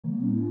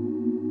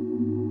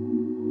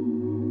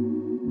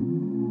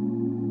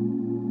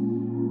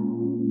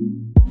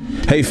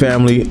Hey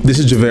family, this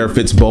is Javere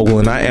Fitzbogle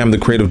and I am the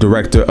creative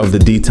director of the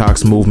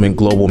Detox Movement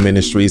Global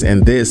Ministries,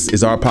 and this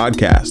is our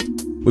podcast.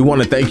 We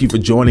want to thank you for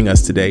joining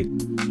us today.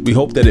 We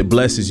hope that it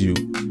blesses you.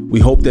 We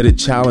hope that it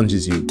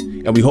challenges you,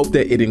 and we hope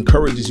that it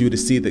encourages you to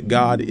see that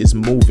God is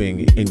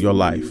moving in your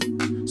life.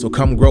 So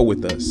come grow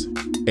with us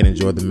and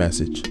enjoy the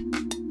message.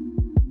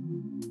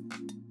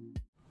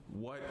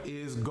 What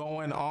is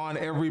going on,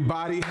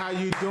 everybody? How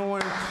you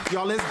doing?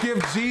 Y'all, let's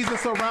give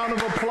Jesus a round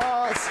of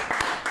applause.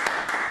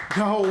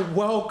 Yo,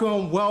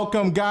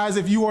 welcome, guys.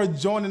 If you are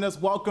joining us,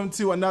 welcome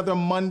to another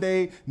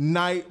Monday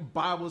night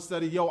Bible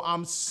study. Yo,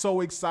 I'm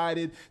so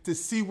excited to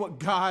see what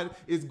God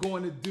is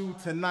going to do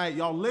tonight.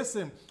 Y'all,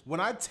 listen, when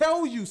I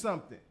tell you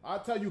something, I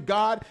tell you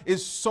God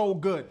is so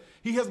good.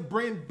 He has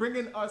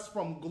bringing us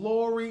from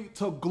glory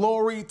to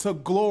glory to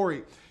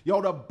glory.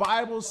 Yo, the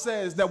Bible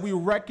says that we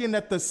reckon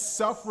that the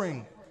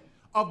suffering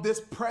of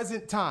this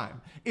present time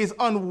is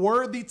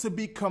unworthy to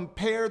be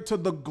compared to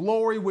the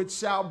glory which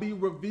shall be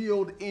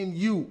revealed in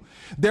you.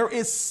 There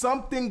is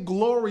something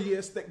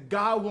glorious that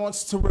God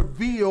wants to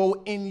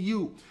reveal in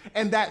you.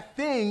 And that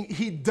thing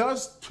he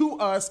does to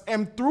us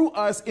and through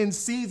us in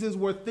seasons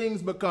where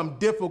things become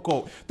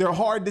difficult. They're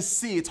hard to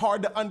see. It's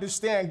hard to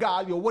understand.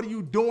 God, yo, what are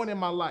you doing in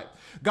my life?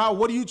 God,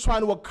 what are you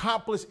trying to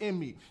accomplish in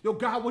me? Yo,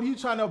 God, what are you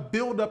trying to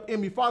build up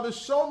in me? Father,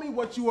 show me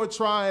what you are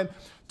trying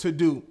to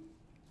do.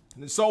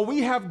 So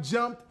we have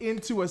jumped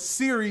into a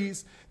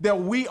series that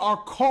we are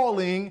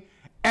calling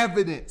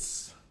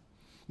Evidence.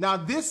 Now,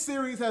 this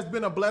series has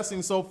been a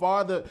blessing so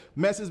far. The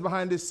message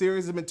behind this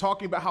series has been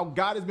talking about how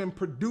God has been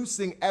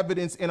producing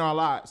evidence in our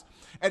lives.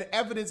 And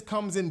evidence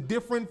comes in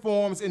different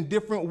forms, in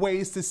different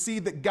ways to see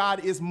that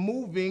God is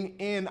moving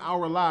in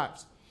our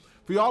lives.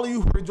 For all of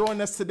you who are joining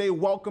us today,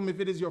 welcome. If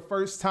it is your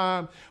first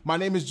time, my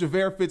name is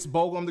Javere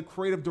Fitzbogle. I'm the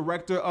creative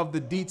director of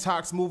the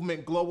Detox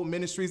Movement Global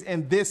Ministries,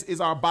 and this is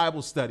our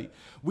Bible study.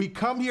 We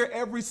come here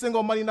every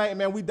single Monday night, and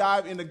man, we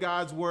dive into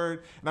God's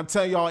word, and I'm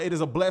telling y'all, it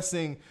is a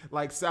blessing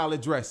like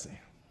salad dressing.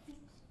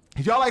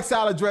 If y'all like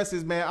salad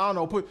dressings, man, I don't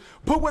know, put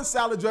what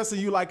salad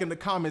dressing you like in the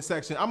comment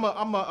section. I'm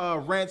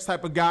a ranch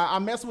type of guy. I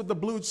mess with the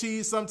blue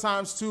cheese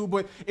sometimes too,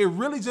 but it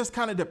really just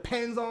kind of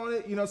depends on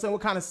it, you know what I'm saying,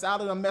 what kind of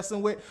salad I'm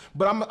messing with.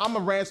 But I'm a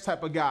ranch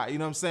type of guy, you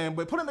know what I'm saying?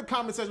 But put in the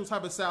comment section what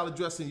type of salad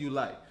dressing you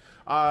like.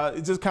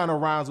 It just kind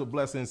of rhymes with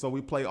blessing, so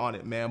we play on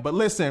it, man. But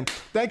listen,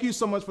 thank you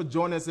so much for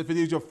joining us. If it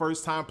is your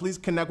first time, please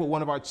connect with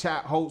one of our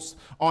chat hosts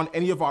on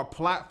any of our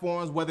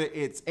platforms, whether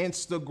it's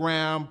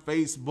Instagram,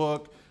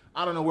 Facebook,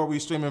 I don't know where we're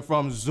streaming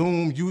from,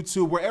 Zoom,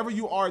 YouTube, wherever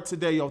you are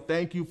today, yo,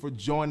 thank you for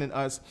joining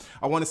us.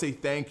 I want to say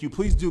thank you.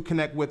 Please do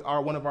connect with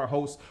one of our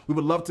hosts. We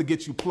would love to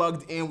get you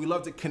plugged in. We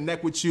love to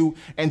connect with you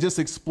and just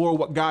explore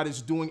what God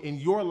is doing in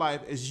your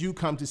life as you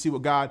come to see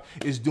what God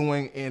is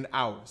doing in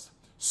ours.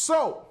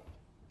 So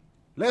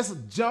let's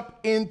jump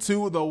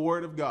into the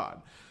Word of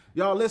God.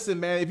 Y'all,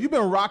 listen, man, if you've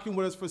been rocking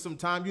with us for some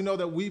time, you know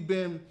that we've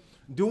been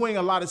doing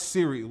a lot of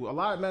series.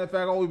 Matter of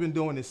fact, all we've been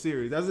doing is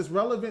series. As it's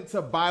relevant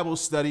to Bible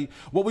study,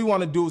 what we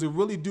want to do is we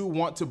really do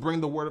want to bring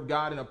the Word of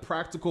God in a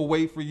practical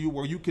way for you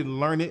where you can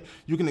learn it,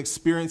 you can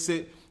experience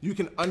it, you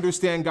can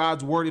understand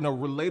God's Word in a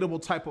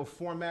relatable type of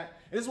format.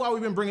 And this is why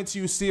we've been bringing to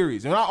you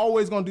series. And we're not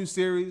always going to do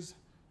series.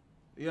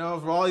 You know,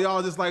 for all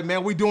y'all just like,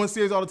 man, we're doing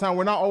series all the time.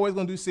 We're not always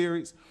going to do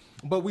series.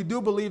 But we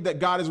do believe that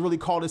God has really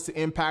called us to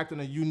impact in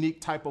a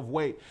unique type of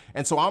way.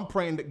 And so I'm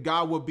praying that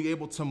God will be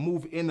able to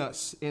move in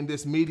us in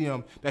this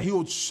medium, that he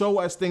will show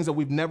us things that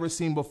we've never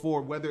seen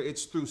before, whether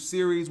it's through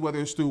series,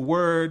 whether it's through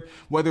word,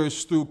 whether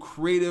it's through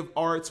creative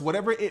arts,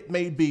 whatever it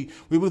may be.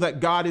 We believe that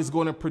God is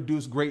going to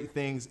produce great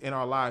things in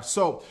our lives.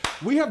 So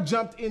we have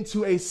jumped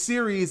into a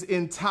series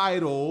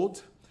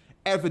entitled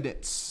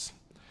Evidence.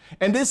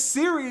 And this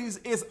series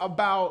is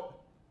about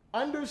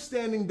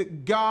understanding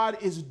that God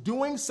is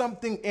doing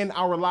something in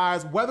our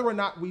lives, whether or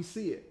not we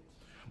see it.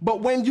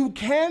 But when you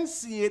can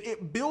see it,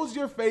 it builds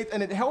your faith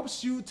and it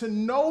helps you to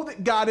know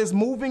that God is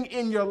moving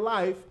in your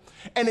life.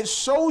 And it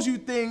shows you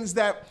things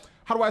that,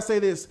 how do I say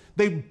this?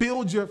 They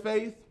build your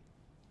faith.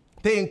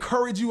 They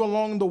encourage you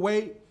along the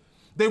way.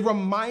 They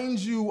remind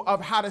you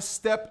of how to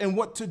step and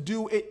what to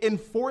do. It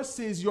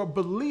enforces your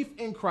belief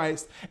in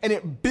Christ and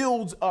it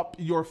builds up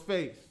your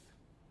faith.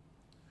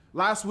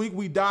 Last week,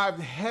 we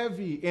dived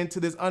heavy into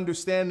this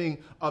understanding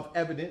of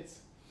evidence.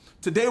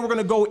 Today, we're going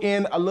to go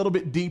in a little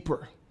bit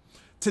deeper.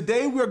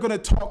 Today, we're going to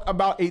talk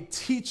about a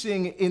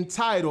teaching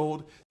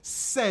entitled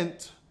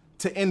Sent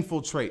to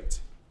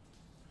Infiltrate.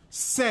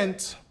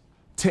 Sent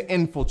to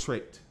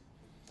Infiltrate.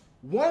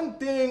 One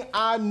thing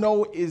I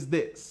know is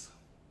this.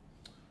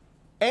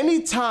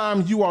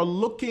 Anytime you are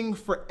looking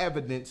for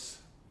evidence,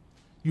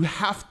 you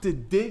have to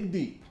dig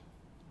deep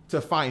to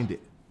find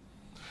it.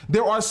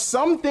 There are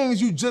some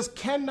things you just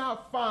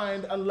cannot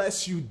find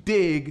unless you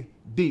dig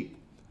deep.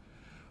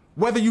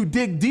 Whether you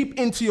dig deep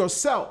into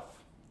yourself,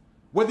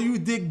 whether you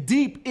dig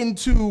deep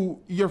into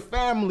your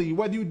family,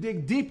 whether you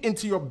dig deep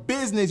into your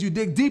business, you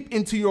dig deep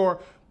into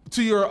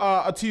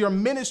your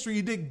ministry,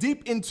 you dig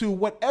deep into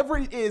whatever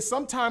it is,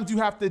 sometimes you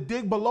have to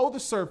dig below the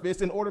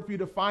surface in order for you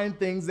to find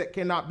things that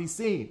cannot be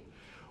seen.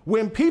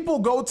 When people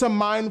go to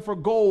mine for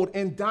gold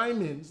and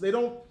diamonds, they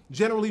don't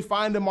generally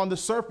find them on the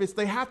surface.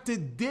 They have to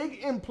dig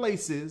in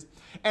places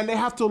and they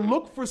have to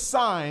look for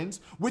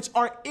signs, which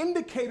are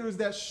indicators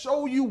that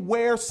show you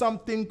where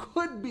something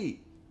could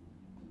be.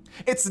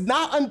 It's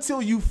not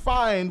until you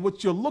find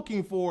what you're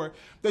looking for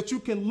that you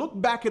can look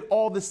back at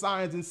all the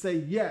signs and say,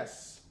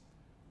 yes,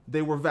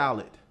 they were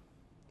valid.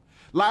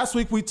 Last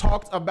week, we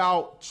talked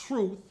about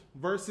truth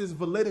versus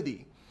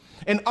validity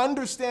and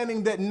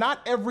understanding that not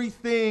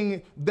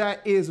everything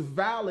that is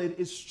valid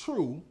is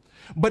true,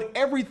 but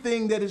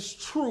everything that is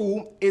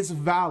true is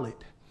valid.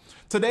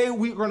 Today,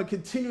 we're going to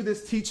continue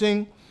this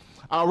teaching.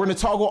 We're going to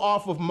toggle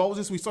off of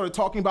Moses. We started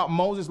talking about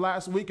Moses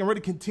last week, and we're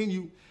going to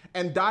continue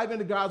and dive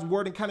into God's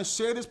word and kind of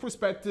share this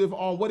perspective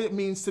on what it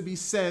means to be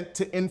sent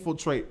to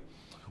infiltrate.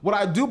 What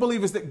I do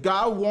believe is that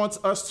God wants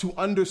us to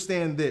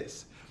understand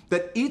this,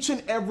 that each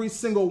and every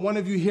single one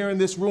of you here in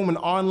this room and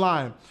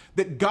online,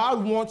 that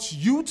God wants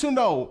you to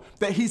know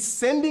that he's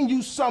sending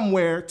you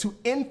somewhere to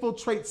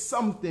infiltrate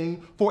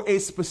something for a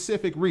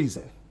specific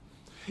reason.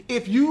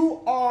 If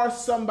you are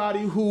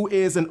somebody who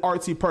is an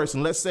artsy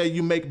person, let's say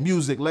you make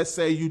music, let's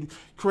say you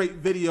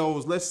create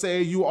videos, let's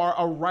say you are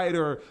a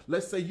writer,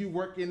 let's say you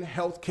work in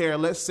healthcare,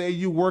 let's say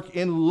you work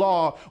in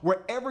law,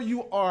 wherever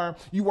you are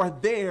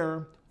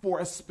there for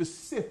a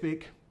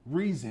specific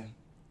reason.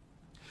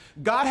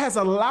 God has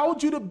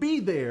allowed you to be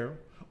there,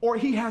 or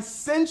he has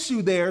sent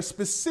you there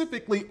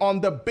specifically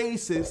on the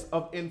basis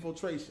of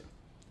infiltration.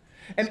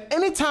 And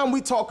anytime we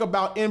talk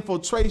about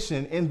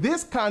infiltration, in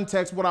this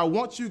context, what I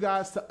want you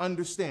guys to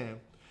understand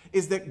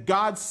is that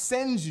God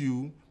sends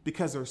you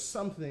because there's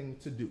something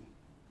to do.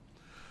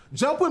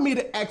 Jump with me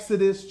to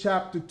Exodus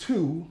chapter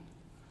 2,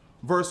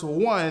 verse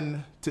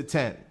 1 to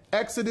 10.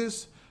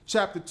 Exodus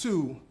chapter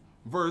 2,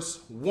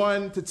 verse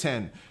 1 to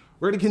 10.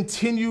 We're going to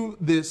continue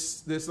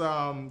this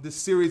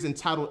series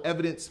entitled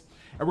Evidence,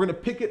 and we're going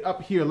to pick it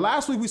up here.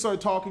 Last week, we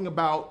started talking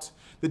about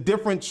the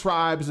different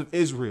tribes of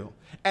Israel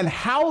and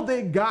how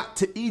they got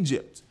to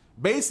Egypt.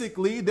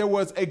 Basically, there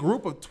was a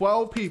group of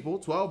 12 people,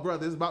 12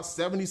 brothers, about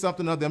 70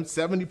 something of them,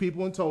 70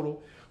 people in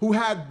total, who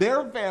had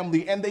their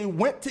family, and they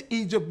went to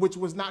Egypt, which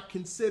was not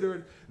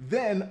considered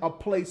then a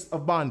place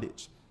of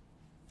bondage.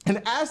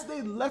 And as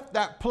they left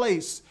that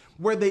place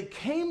where they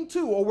came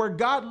to, or where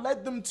God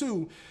led them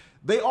to,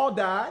 they all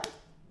died.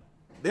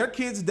 Their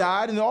kids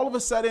died, and all of a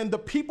sudden, the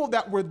people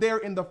that were there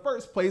in the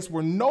first place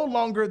were no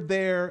longer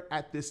there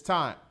at this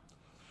time.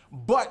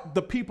 But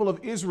the people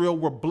of Israel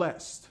were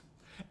blessed.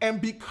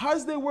 And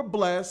because they were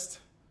blessed,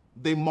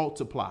 they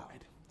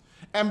multiplied.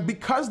 And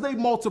because they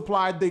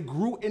multiplied, they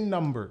grew in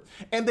number.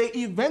 And they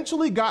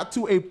eventually got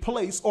to a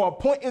place or a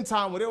point in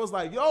time where it was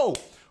like, yo,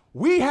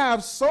 we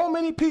have so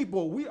many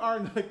people.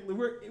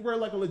 We're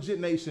like a legit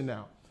nation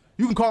now.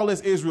 You can call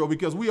us Israel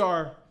because we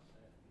are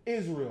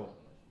Israel.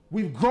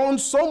 We've grown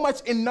so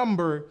much in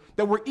number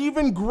that we're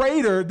even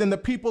greater than the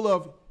people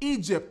of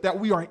Egypt that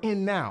we are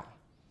in now.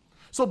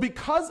 So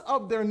because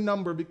of their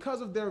number,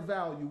 because of their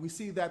value, we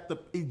see that the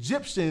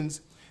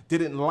Egyptians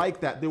didn't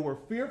like that. They were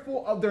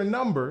fearful of their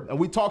number. And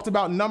we talked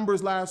about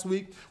numbers last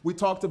week. We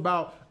talked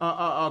about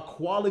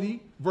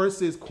quality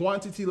versus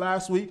quantity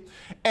last week.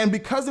 And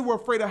because they were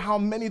afraid of how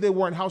many they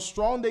were and how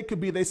strong they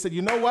could be, they said,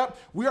 you know what?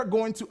 We are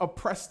going to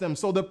oppress them.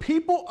 So the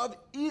people of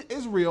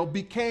Israel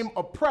became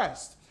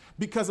oppressed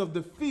because of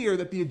the fear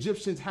that the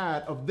Egyptians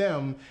had of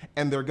them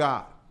and their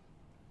God.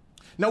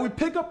 Now we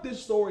pick up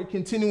this story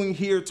continuing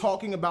here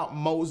talking about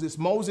Moses.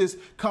 Moses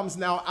comes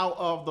now out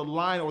of the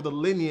line or the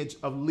lineage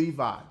of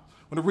Levi. I'm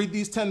going to read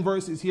these 10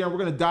 verses here, and we're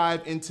going to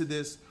dive into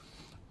this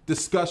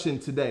discussion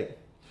today.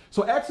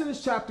 So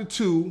Exodus chapter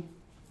 2,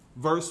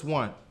 verse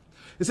 1.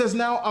 It says,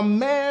 now a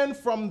man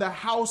from the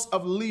house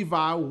of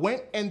Levi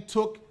went and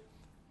took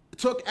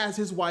as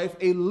his wife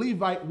a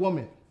Levite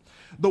woman.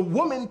 The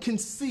woman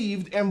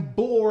conceived and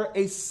bore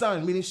a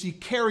son, meaning she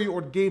carried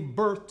or gave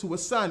birth to a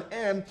son.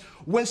 And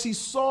when she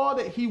saw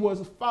that he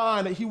was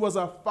fine, that he was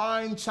a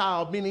fine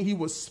child, meaning he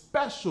was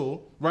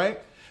special, right?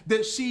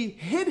 That she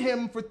hid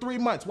him for 3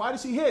 months. Why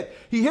did she hid?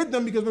 He hid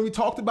them because when we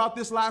talked about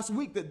this last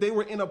week, that they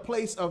were in a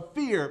place of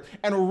fear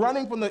and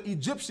running from the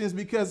Egyptians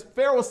because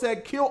Pharaoh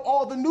said, kill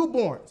all the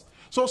newborns.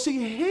 So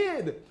she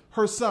hid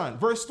her son.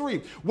 Verse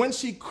 3, when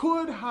she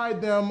could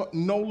hide them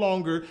no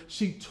longer,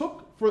 she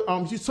took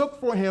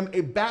for him a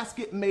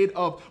basket made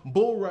of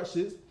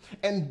bulrushes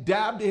and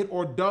dabbed it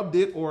or dubbed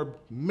it or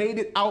made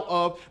it out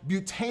of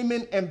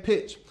butamen and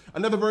pitch.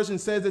 Another version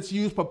says that she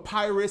used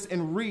papyrus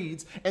and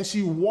reeds, and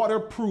she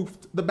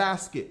waterproofed the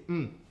basket.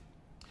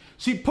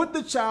 She put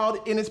the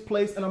child in its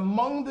place, and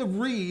among the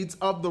reeds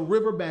of the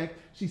riverbank,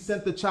 she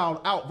sent the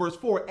child out. Verse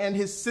 4, and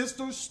his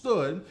sisters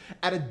stood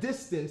at a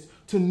distance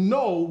to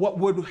know what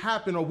would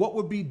happen or what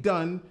would be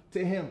done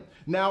to him.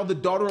 Now the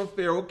daughter of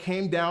Pharaoh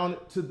came down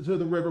to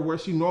the river where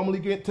she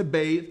normally went to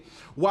bathe.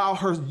 While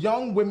her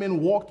young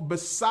women walked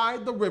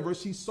beside the river,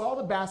 she saw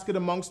the basket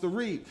amongst the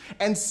reeds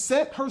and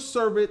sent her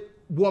servant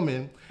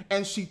woman,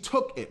 and she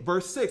took it.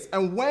 Verse 6,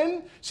 and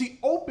when she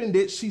opened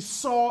it, she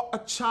saw a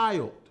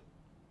child.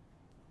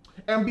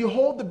 And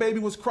behold, the baby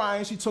was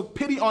crying. She took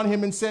pity on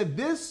him and said,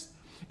 this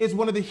is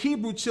one of the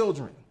Hebrew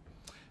children,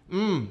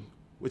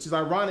 which is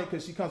ironic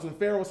because she comes from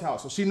Pharaoh's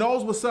house, so she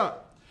knows what's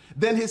up.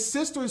 Then his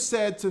sister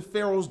said to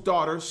Pharaoh's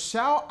daughter,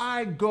 shall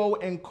I go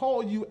and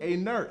call you a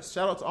nurse?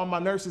 Shout out to all my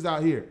nurses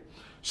out here.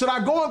 Should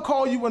I go and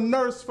call you a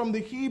nurse from the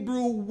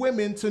Hebrew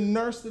women to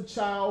nurse the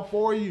child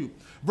for you?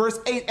 Verse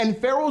 8, and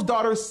Pharaoh's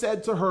daughter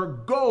said to her,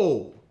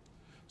 go.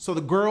 So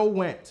the girl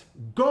went.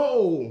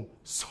 Go.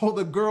 So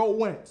the girl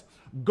went.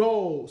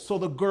 Go. So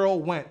the girl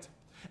went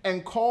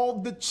and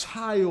called the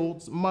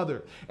child's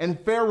mother. And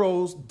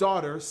Pharaoh's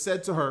daughter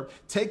said to her,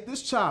 take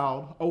this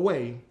child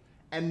away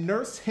and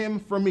nurse him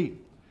for me.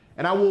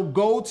 And I will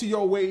go to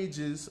your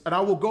wages, and I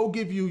will go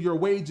give you your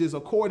wages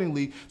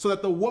accordingly. So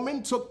that the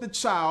woman took the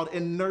child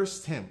and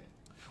nursed him.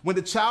 When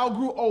the child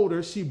grew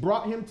older, she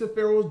brought him to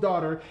Pharaoh's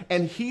daughter,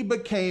 and he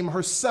became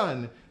her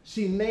son.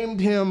 She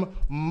named him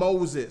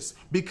Moses,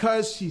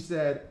 because she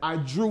said, I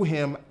drew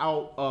him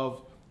out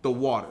of the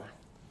water.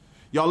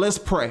 Y'all, let's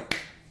pray.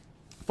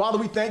 Father,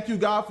 we thank you,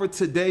 God, for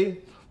today.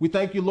 We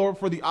thank you, Lord,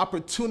 for the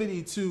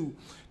opportunity to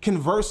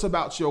converse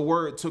about your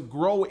word, to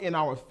grow in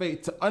our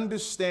faith, to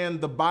understand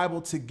the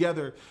Bible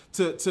together,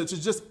 to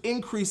just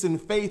increase in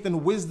faith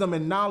and wisdom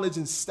and knowledge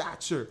and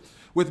stature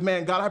with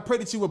man. God, I pray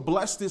that you would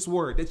bless this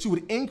word, that you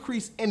would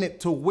increase in it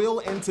to will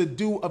and to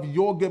do of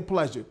your good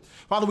pleasure.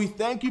 Father, we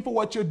thank you for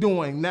what you're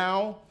doing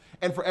now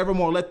and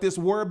forevermore. Let this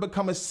word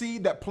become a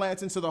seed that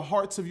plants into the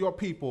hearts of your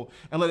people,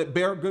 and let it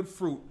bear good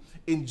fruit.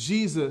 In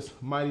Jesus'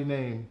 mighty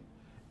name,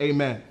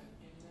 amen.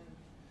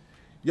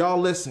 Y'all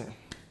listen.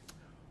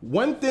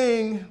 One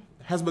thing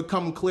has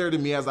become clear to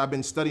me as I've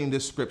been studying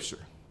this scripture.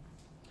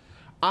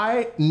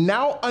 I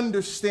now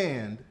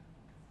understand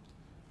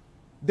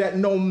that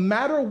no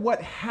matter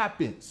what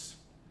happens,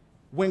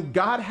 when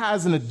God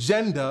has an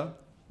agenda,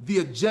 the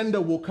agenda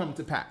will come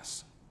to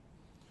pass.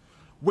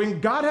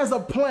 When God has a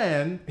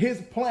plan, his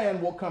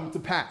plan will come to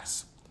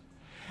pass.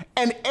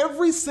 And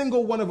every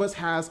single one of us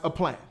has a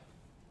plan.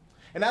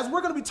 And as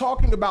we're going to be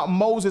talking about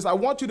Moses, I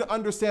want you to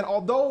understand,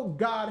 although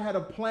God had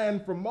a plan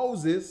for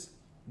Moses,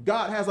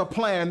 God has a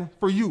plan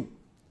for you.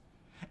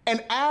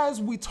 And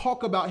as we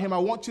talk about him, I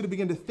want you to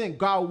begin to think,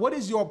 God, what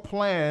is your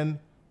plan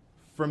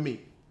for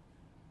me?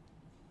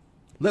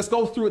 Let's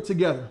go through it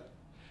together.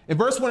 In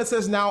verse 1, it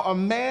says, now a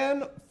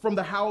man from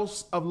the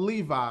house of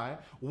Levi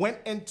went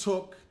and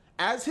took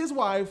as his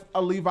wife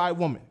a Levite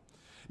woman.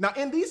 Now,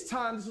 in these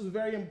times, this is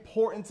very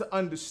important to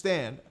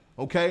understand,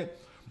 okay,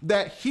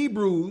 that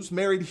Hebrews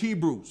married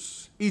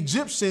Hebrews.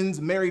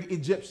 Egyptians married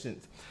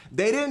Egyptians.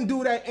 They didn't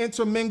do that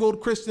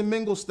intermingled Christian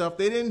mingle stuff.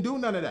 They didn't do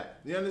none of that.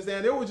 You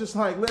understand? They were just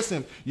like,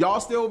 listen, y'all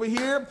stay over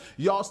here,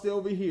 y'all stay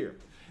over here.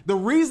 The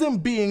reason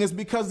being is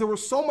because there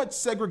was so much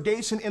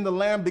segregation in the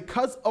land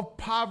because of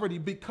poverty,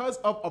 because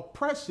of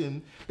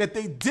oppression, that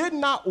they did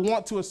not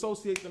want to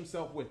associate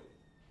themselves with it.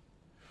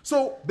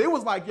 So they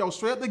was like, yo,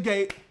 straight up the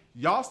gate,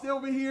 y'all stay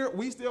over here,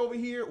 we stay over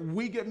here,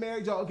 we get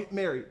married, y'all get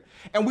married.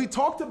 And we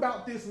talked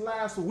about this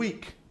last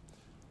week.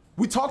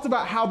 We talked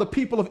about how the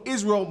people of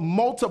Israel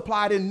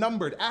multiplied and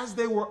numbered. As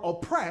they were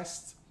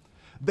oppressed,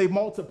 they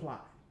multiplied.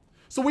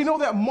 So we know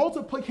that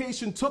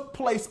multiplication took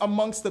place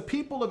amongst the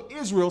people of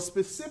Israel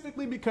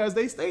specifically because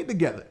they stayed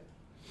together.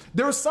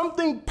 There's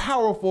something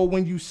powerful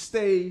when you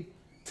stay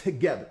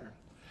together.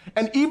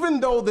 And even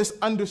though this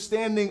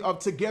understanding of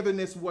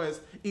togetherness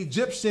was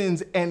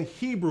Egyptians and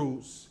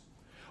Hebrews,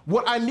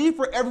 what I need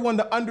for everyone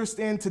to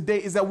understand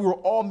today is that we were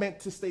all meant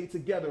to stay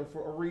together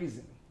for a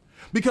reason.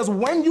 Because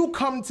when you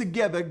come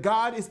together,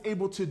 God is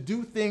able to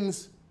do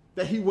things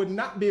that he would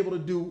not be able to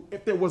do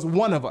if there was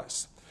one of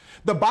us.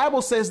 The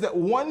Bible says that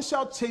one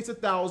shall chase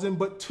 1,000,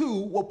 but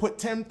two will put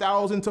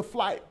 10,000 to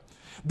flight.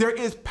 There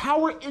is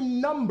power in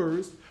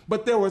numbers,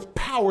 but there was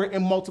power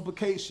in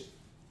multiplication.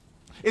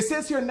 It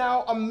says here,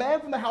 now a man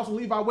from the house of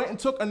Levi went and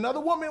took another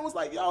woman and was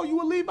like, yo,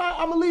 you a Levite?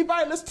 I'm a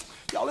Levite.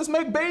 Let's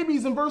make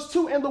babies. In verse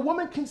 2, and the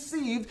woman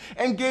conceived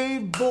and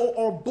gave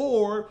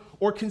bore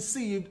or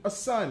conceived a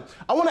son.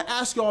 I want to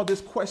ask y'all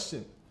this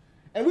question.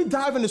 And we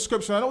dive into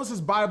scripture. I know this is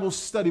Bible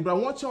study, but I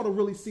want y'all to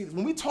really see this.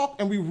 When we talk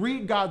and we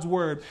read God's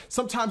word,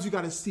 sometimes you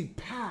got to see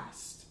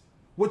past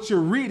what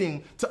you're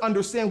reading to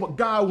understand what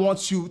God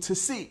wants you to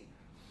see.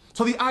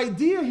 So the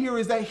idea here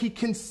is that he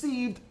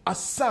conceived a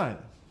son.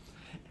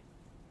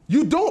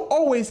 You don't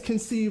always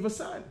conceive a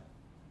son.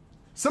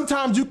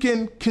 Sometimes you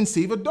can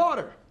conceive a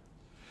daughter.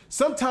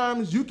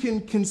 Sometimes you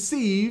can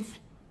conceive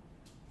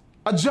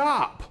a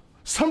job.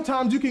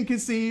 Sometimes you can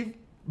conceive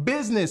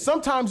business.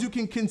 Sometimes you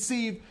can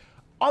conceive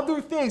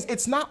other things.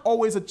 It's not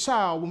always a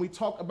child when we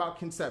talk about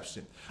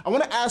conception. I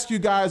want to ask you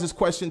guys this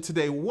question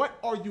today. What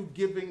are you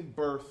giving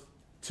birth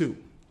to?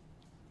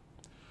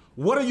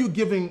 What are you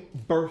giving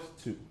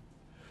birth to?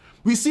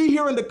 We see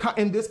here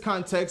in this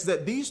context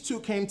that these two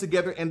came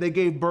together and they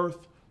gave birth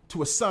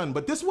to a son.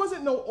 But this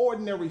wasn't no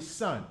ordinary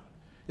son.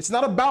 It's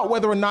not about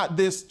whether or not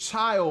this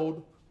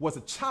child was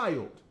a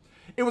child.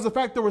 It was the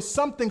fact there was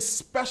something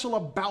special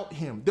about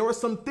him. There were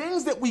some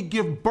things that we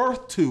give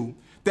birth to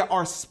that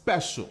are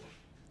special.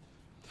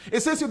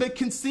 It says here they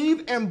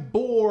conceived and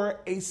bore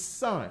a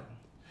son.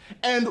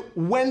 And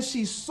when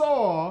she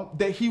saw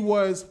that he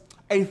was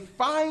a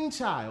fine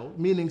child,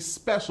 meaning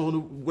special,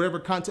 whatever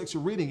context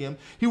you're reading in.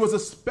 He was a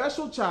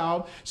special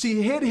child.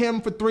 She hid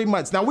him for 3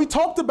 months. Now, we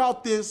talked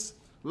about this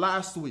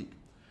last week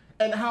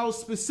and how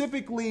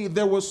specifically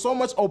there was so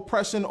much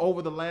oppression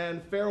over the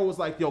land. Pharaoh was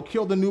like, yo,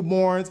 kill the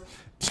newborns.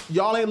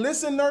 Y'all ain't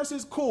listen,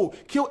 nurses? Cool.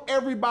 Kill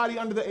everybody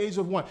under the age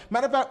of 1.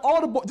 Matter of fact,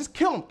 all the boys, just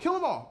kill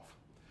them off.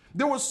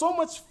 There was so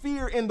much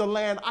fear in the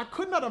land. I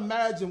could not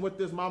imagine what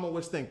this mama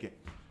was thinking.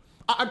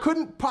 I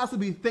couldn't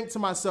possibly think to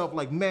myself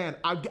like, man,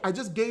 I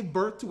just gave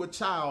birth to a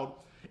child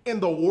in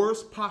the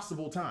worst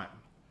possible time.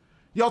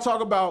 Y'all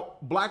talk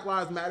about Black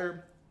Lives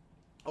Matter,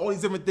 all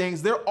these different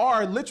things. There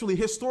are literally,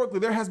 historically,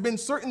 there has been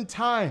certain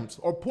times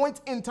or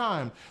points in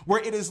time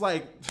where it is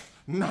like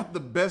not the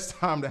best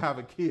time to have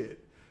a kid.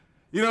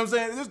 You know what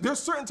I'm saying? There's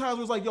certain times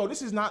where it's like, yo,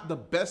 this is not the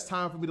best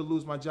time for me to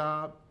lose my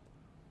job.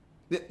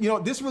 You know,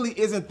 this really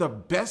isn't the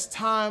best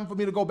time for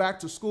me to go back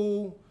to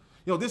school.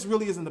 You know, this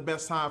really isn't the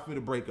best time for me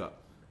to break up.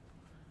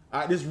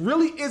 This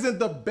really isn't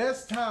the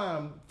best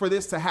time for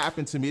this to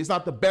happen to me. It's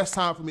not the best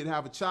time for me to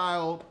have a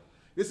child.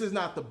 This is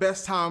not the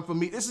best time for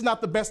me. This is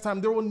not the best time.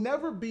 There will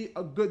never be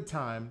a good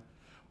time,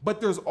 but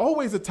there's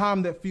always a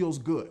time that feels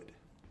good.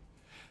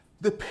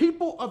 The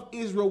people of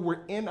Israel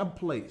were in a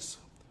place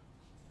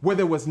where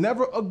there was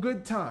never a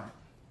good time,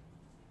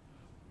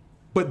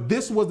 but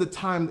this was the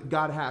time that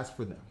God has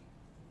for them.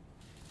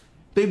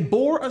 They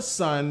bore a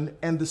son,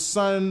 and the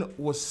son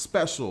was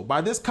special.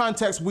 By this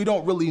context, we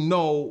don't really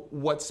know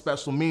what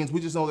special means.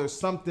 We just know there's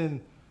something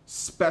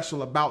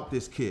special about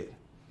this kid.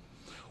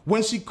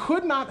 When she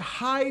could not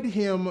hide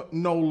him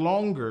no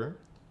longer,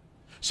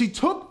 she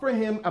took for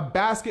him a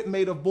basket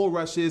made of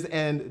bulrushes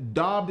and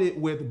daubed it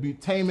with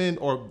bitumen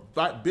or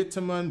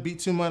bitumen,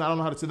 I don't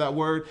know how to say that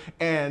word,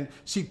 and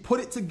she put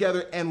it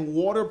together and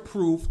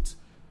waterproofed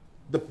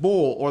the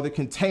bowl or the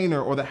container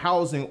or the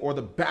housing or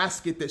the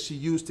basket that she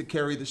used to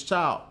carry this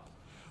child,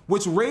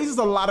 which raises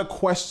a lot of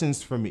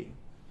questions for me.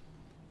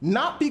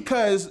 Not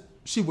because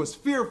she was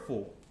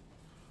fearful,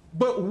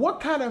 but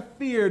what kind of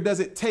fear does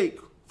it take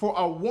for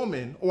a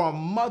woman or a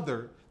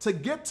mother to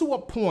get to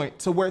a point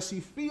to where she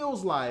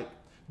feels like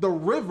the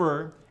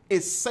river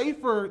is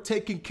safer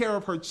taking care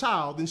of her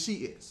child than she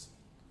is?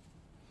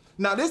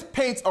 Now, this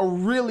paints a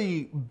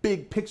really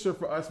big picture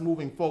for us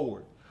moving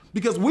forward.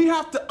 Because we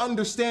have to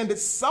understand that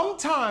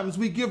sometimes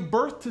we give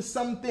birth to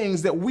some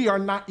things that we are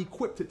not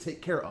equipped to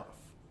take care of.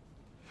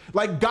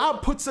 Like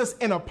God puts us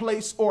in a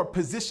place or a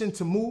position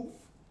to move.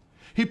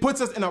 He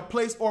puts us in a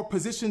place or a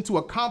position to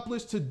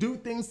accomplish, to do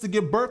things, to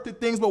give birth to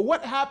things. But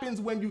what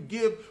happens when you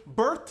give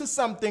birth to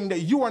something that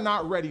you are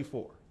not ready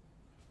for?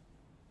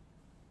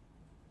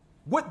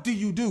 What do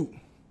you do?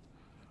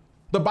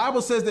 The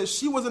Bible says that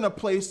she was in a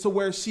place to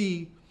where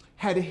she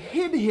had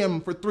hid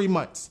him for 3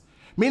 months.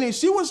 Meaning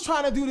she was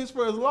trying to do this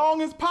for as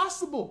long as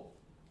possible.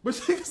 But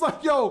she's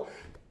like, yo,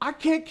 I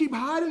can't keep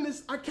hiding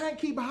this. I can't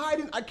keep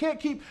hiding. I can't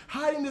keep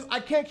hiding this. I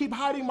can't keep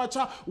hiding my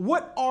child.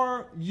 What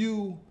are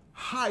you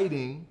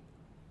hiding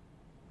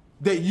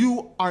that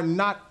you are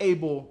not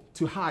able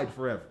to hide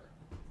forever?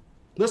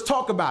 Let's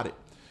talk about it.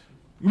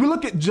 We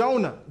look at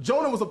Jonah.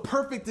 Jonah was a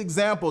perfect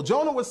example.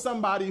 Jonah was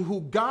somebody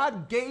who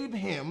God gave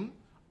him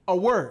a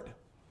word.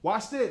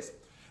 Watch this.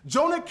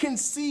 Jonah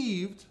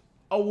conceived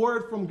a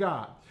word from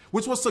God,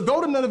 which was to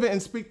go to Nineveh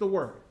and speak the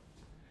word.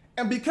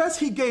 And because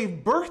he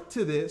gave birth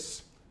to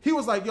this, he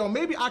was like, yo,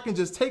 maybe I can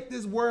just take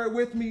this word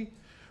with me.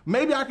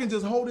 Maybe I can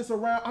just hold this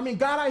around. I mean,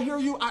 God, I hear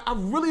you. I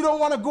really don't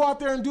want to go out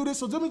there and do this.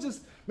 So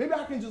maybe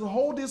I can just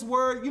hold this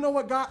word. You know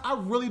what, God, I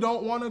really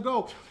don't want to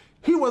go.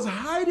 He was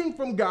hiding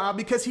from God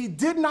because he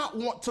did not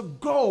want to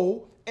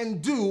go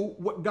and do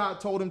what God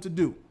told him to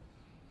do.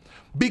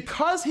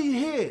 Because he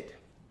hid,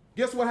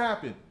 guess what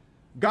happened?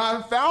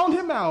 God found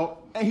him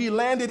out and he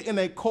landed in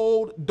a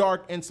cold,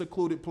 dark, and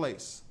secluded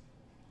place.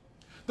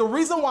 The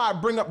reason why I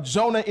bring up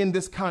Jonah in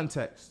this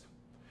context,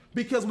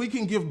 because we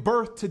can give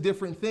birth to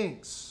different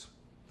things,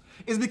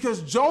 is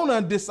because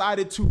Jonah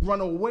decided to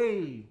run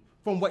away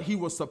from what he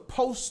was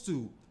supposed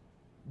to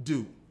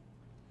do.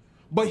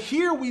 But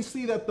here we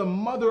see that the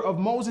mother of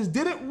Moses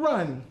didn't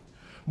run,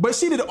 but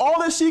she did all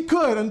that she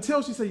could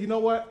until she said, you know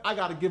what? I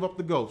got to give up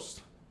the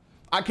ghost.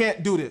 I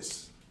can't do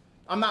this.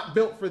 I'm not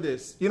built for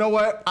this. You know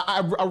what?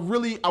 I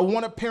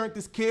want to parent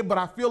this kid, but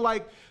I feel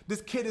like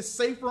this kid is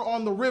safer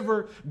on the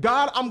river.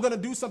 God, I'm going to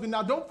do something.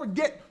 Now, don't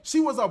forget, she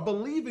was a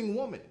believing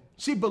woman.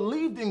 She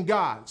believed in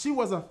God. She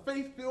was a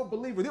faith-filled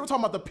believer. They were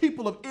talking about the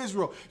people of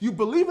Israel. You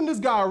believe in this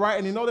God, right?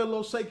 And you know they're a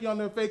little shaky on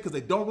their faith because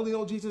they don't really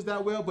know Jesus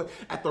that well. But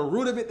at the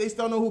root of it, they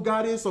still know who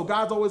God is. So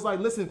God's always like,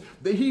 listen,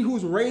 he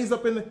who's raised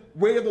up in the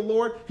way of the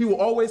Lord, he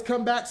will always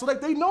come back. So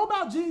like they know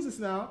about Jesus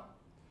now.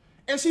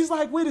 And she's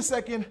like, wait a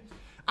second.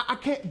 I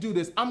can't do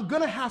this. I'm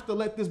going to have to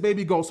let this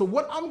baby go. So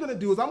what I'm going to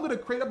do is I'm going to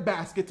create a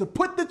basket to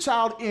put the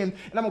child in,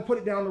 and I'm going to put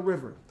it down the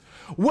river.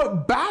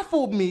 What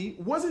baffled me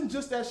wasn't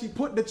just that she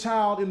put the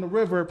child in the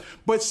river,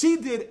 but she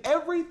did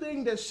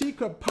everything that she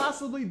could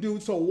possibly do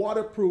to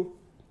waterproof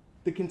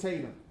the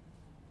container.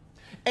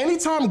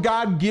 Anytime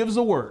God gives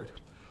a word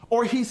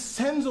or he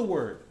sends a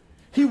word,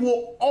 He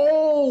will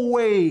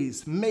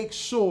always make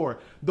sure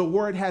the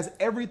word has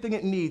everything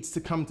it needs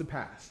to come to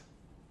pass.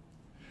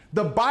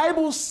 The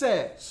Bible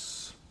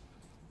says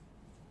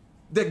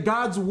that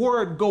God's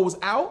word goes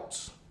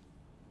out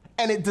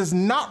and it does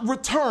not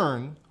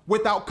return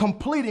without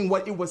completing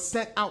what it was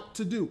sent out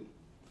to do.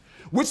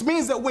 Which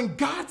means that when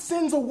God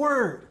sends a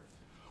word,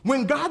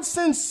 when God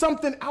sends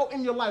something out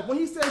in your life, when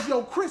he says,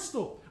 yo,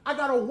 Crystal, I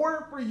got a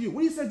word for you.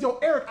 When he says, yo,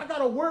 Eric, I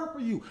got a word for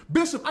you.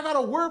 Bishop, I got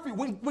a word for you.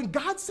 When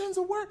God sends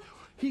a word,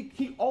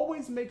 he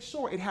always makes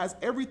sure it has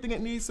everything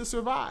it needs to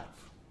survive.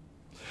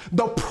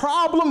 The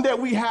problem that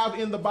we have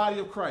in the body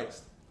of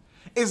Christ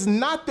is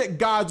not that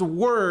God's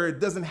word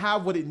doesn't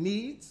have what it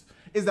needs,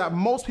 is that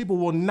most people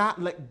will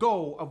not let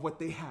go of what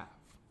they have.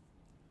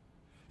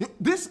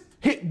 This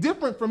hit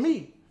different for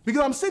me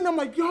because I'm sitting there, I'm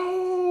like,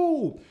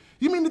 yo,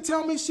 you mean to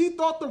tell me she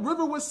thought the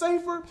river was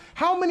safer?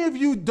 How many of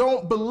you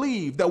don't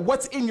believe that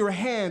what's in your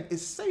hand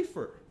is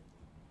safer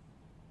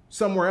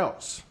somewhere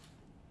else?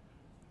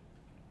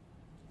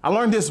 I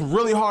learned this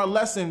really hard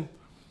lesson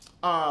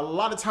a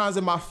lot of times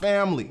in my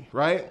family,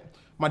 right?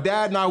 My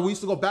dad and I, we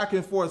used to go back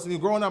and forth. And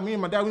growing up, me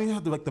and my dad, we didn't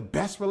have the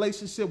best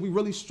relationship. We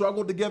really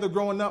struggled together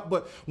growing up.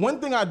 But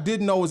one thing I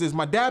did know is this,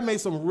 my dad made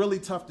some really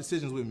tough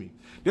decisions with me.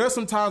 There are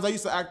some times I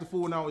used to act a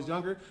fool when I was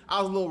younger.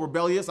 I was a little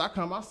rebellious. I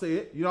say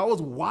it. You know, I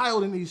was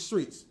wild in these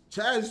streets.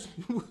 Chaz,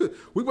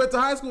 we went to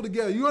high school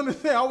together. You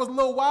understand? I was a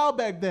little wild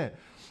back then.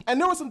 And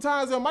there were some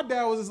times that my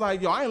dad was just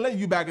like, yo, I ain't letting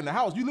you back in the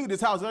house. You leave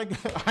this house, I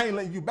ain't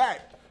letting you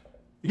back.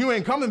 You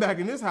ain't coming back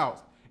in this house.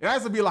 And I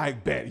used to be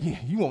like, bet, yeah,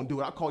 you won't do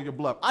it. I'll call your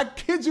bluff. I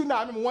kid you not.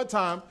 I remember one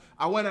time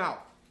I went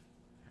out.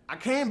 I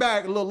came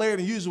back a little later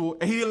than usual,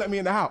 and he didn't let me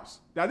in the house.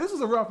 Now, this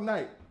was a rough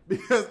night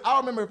because I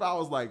don't remember if I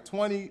was like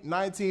 20,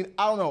 19.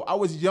 I don't know. I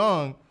was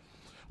young.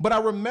 But I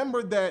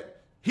remember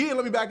that he didn't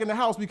let me back in the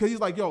house because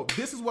he's like, yo,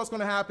 this is what's going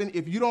to happen.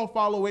 If you don't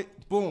follow it,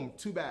 boom,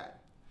 too bad.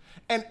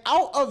 And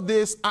out of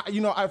this,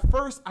 at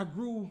first I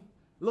grew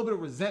a little bit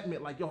of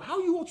resentment. Like, yo, how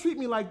you going to treat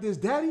me like this,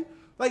 daddy?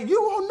 Like, you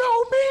don't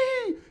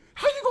know me.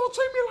 How you gonna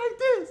treat me like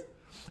this?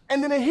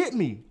 And then it hit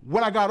me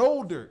when I got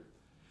older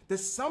that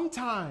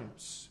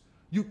sometimes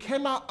you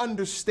cannot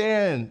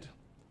understand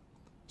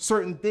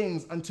certain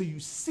things until you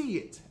see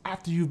it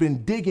after you've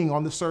been digging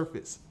on the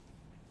surface.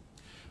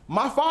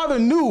 My father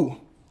knew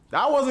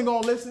that I wasn't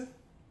gonna listen.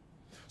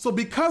 So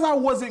because I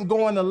wasn't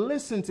going to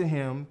listen to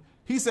him,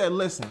 he said,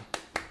 listen,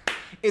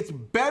 it's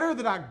better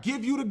that I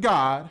give you to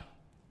God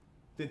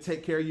than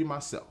take care of you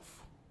myself.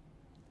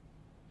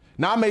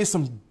 Now, I made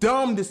some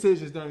dumb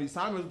decisions during these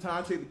times. There was a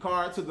time I took the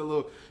car, I took the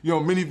little,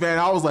 minivan.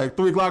 I was like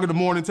 3 o'clock in the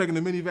morning taking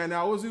the minivan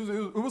out.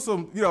 It was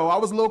some, I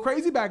was a little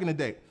crazy back in the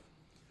day.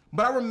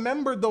 But I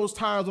remember those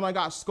times when I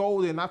got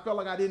scolded and I felt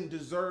like I didn't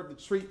deserve the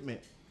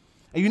treatment.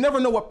 And you never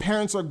know what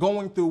parents are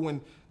going through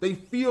when they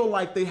feel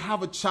like they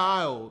have a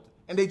child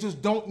and they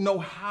just don't know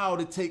how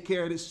to take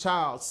care of this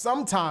child.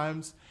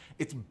 Sometimes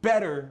it's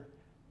better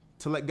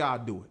to let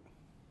God do it.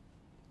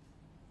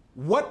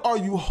 What are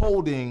you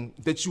holding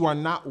that you are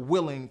not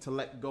willing to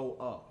let go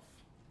of?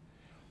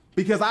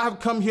 Because I have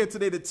come here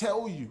today to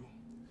tell you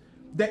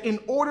that in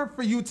order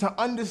for you to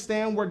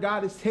understand where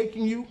God is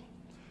taking you,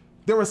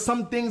 there are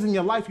some things in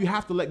your life you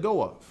have to let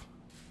go of.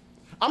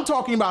 I'm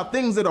talking about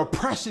things that are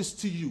precious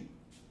to you,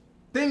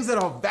 things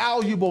that are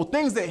valuable,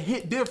 things that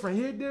hit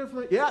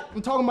different. Yeah,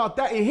 I'm talking about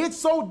that. It hits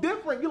so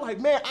different. You're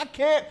like, man, I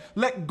can't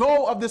let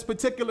go of this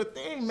particular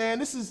thing,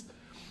 man.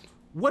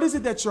 What is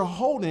it that you're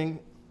holding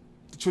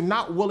that you're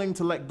not willing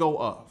to let go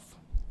of?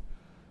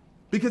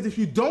 Because if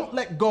you don't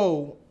let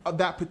go of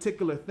that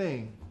particular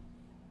thing,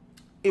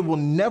 it will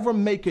never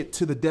make it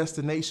to the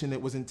destination it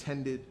was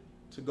intended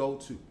to go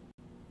to.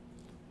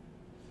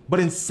 But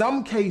in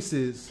some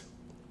cases,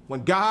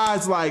 when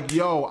God's like,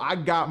 yo, I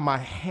got my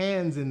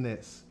hands in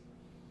this,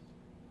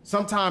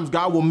 sometimes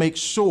God will make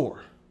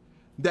sure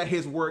that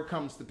his word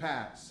comes to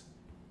pass,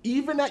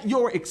 even at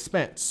your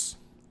expense.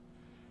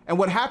 And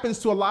what happens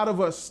to a lot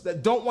of us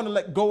that don't want to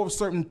let go of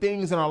certain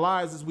things in our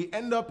lives is we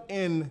end up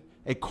in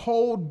a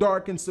cold,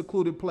 dark, and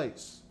secluded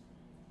place.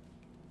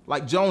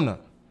 Like Jonah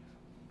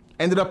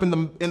ended up in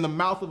the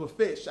mouth of a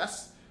fish.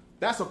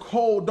 That's a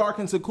cold, dark,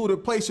 and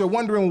secluded place. You're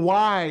wondering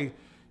why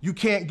you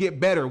can't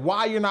get better,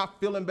 why you're not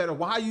feeling better,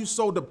 why are you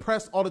so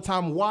depressed all the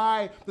time?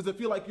 Why does it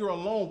feel like you're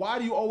alone? Why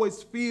do you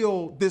always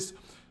feel this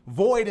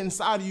void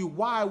inside of you?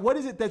 Why? What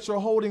is it that you're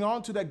holding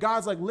on to that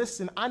God's like,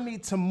 listen, I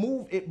need to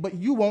move it, but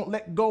you won't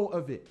let go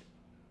of it?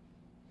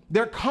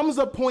 There comes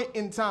a point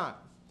in time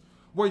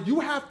where you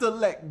have to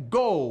let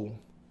go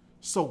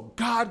so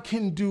God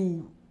can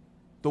do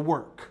the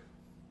work.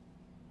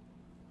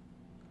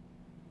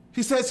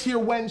 He says here,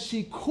 when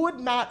she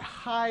could not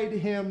hide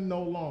him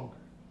no longer.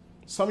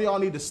 Some of y'all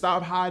need to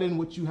stop hiding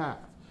what you have.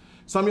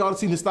 Some of y'all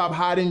need to stop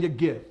hiding your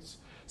gifts.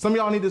 Some of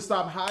y'all need to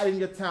stop hiding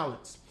your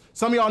talents.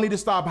 Some of y'all need to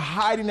stop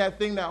hiding that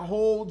thing that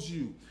holds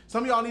you.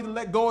 Some of y'all need to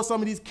let go of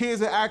some of these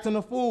kids that are acting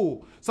a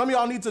fool. Some of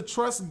y'all need to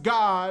trust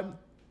God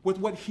with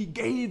what he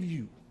gave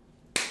you,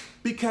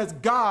 because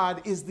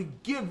God is the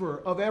giver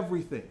of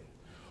everything.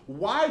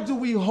 Why do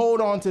we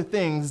hold on to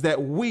things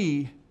that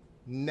we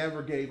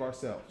never gave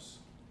ourselves?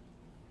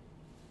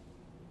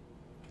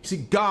 See,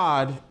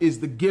 God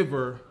is the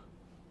giver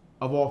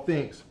of all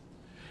things.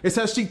 It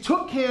says she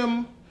took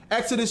him,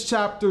 Exodus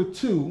chapter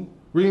 2,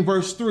 reading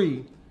verse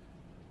 3.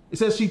 It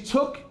says she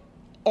took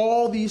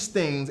all these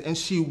things and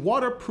she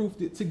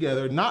waterproofed it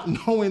together, not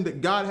knowing that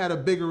God had a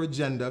bigger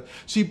agenda.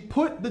 She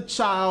put the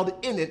child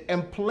in it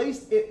and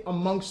placed it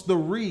amongst the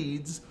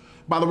reeds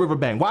by the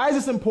riverbank. Why is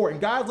this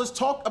important? Guys, let's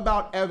talk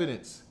about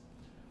evidence.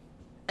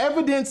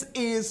 Evidence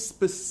is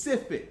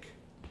specific,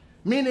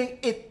 meaning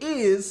it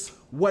is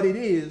what it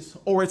is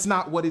or it's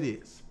not what it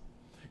is.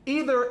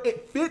 Either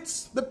it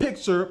fits the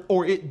picture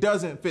or it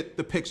doesn't fit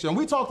the picture. And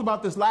we talked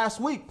about this last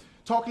week,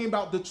 talking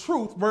about the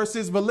truth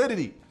versus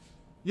validity.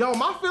 Yo,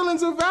 my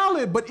feelings are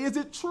valid, but is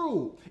it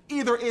true?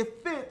 Either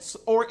it fits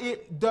or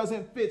it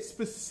doesn't fit.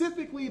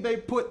 Specifically, they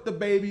put the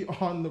baby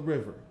on the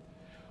river.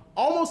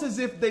 Almost as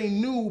if they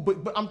knew,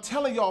 but I'm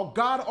telling y'all,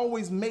 God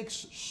always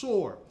makes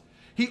sure.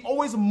 He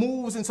always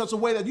moves in such a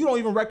way that you don't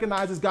even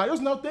recognize as God. There's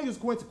no thing as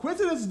coincidence.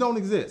 Coincidences don't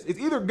exist. It's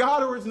either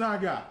God or it's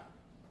not God.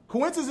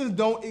 Coincidences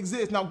don't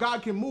exist. Now,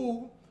 God can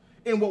move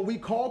in what we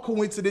call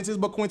coincidences,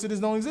 but coincidences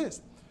don't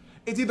exist.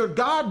 It's either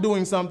God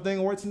doing something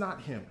or it's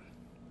not him.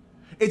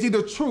 It's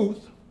either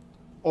truth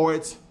or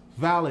it's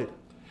valid.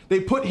 They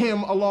put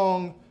him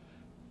along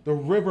the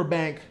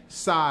riverbank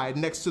side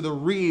next to the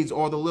reeds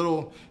or the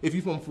little, if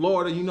you're from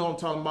Florida, you know what I'm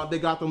talking about. They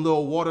got them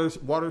little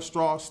water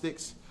straw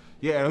sticks.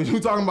 Yeah, you're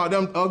talking about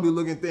them ugly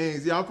looking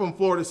things. Yeah, I'm from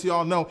Florida, so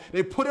y'all know.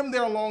 They put him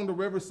there along the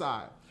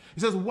riverside.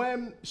 It says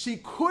when she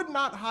could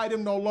not hide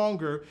him no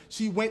longer,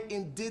 she went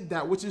and did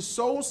that, which is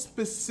so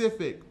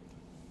specific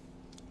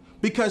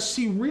because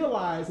she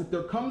realized that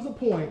there comes a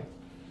point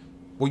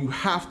where you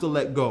have to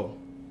let go.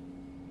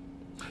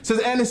 It says,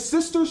 and his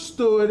sister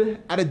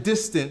stood at a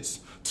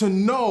distance to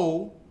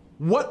know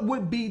what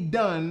would be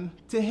done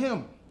to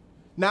him.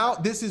 Now,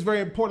 this is very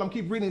important. I'm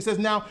keep reading. It says,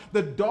 now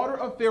the daughter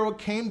of Pharaoh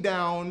came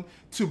down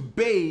to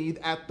bathe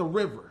at the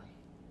river.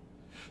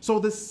 So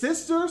the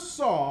sister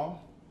saw,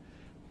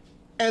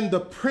 and the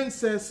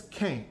princess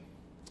came.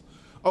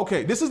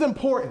 Okay, this is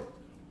important.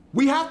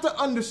 We have to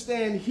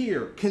understand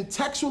here,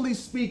 contextually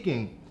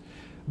speaking,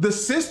 the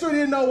sister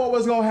didn't know what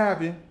was going to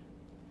happen.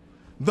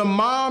 The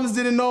moms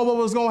didn't know what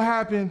was going to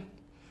happen.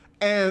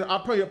 And I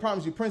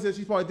promise you, princess,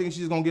 she's probably thinking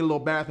she's going to get a little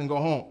bath and go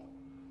home.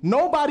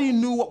 Nobody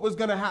knew what was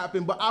going to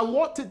happen, but I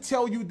want to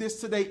tell you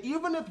this today,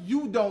 even if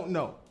you don't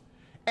know,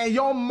 and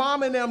your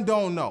mom and them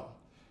don't know,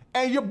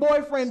 and your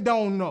boyfriend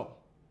don't know,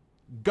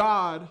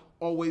 God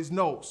always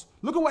knows.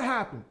 Look at what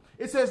happened.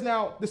 It says,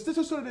 now the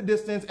sister stood at a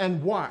distance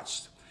and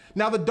watched.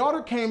 Now the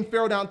daughter came,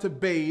 Pharaoh down to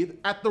bathe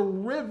at the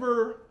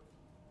river,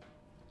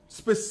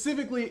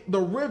 specifically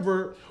the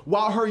river,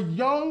 while her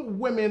young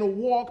women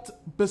walked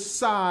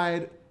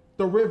beside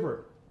the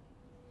river.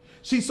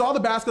 She saw the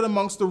basket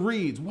amongst the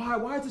reeds.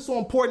 Why is this so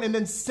important? And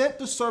then sent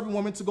the servant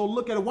woman to go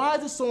look at it. Why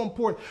is this so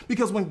important?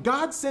 Because when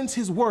God sends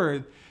his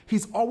word,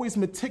 he's always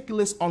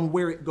meticulous on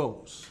where it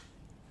goes.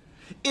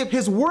 If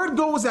his word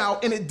goes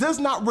out and it does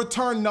not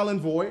return null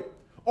and void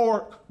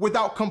or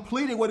without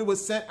completing what it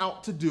was sent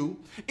out to do,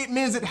 it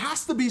means it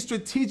has to be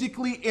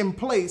strategically in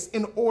place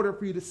in order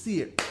for you to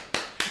see it.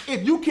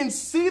 If you can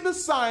see the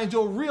signs,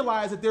 you'll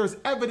realize that there's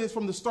evidence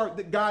from the start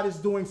that God is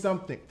doing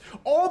something.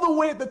 All the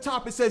way at the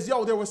top, it says,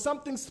 yo, there was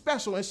something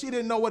special, and she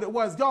didn't know what it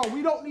was. Y'all,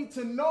 we don't need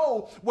to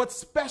know what's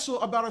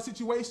special about our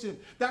situation.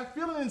 That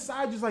feeling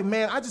inside you is like,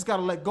 man, I just got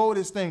to let go of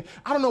this thing.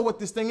 I don't know what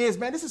this thing is,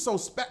 man. This is so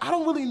special. I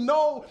don't really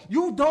know.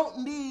 You don't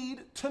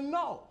need to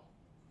know.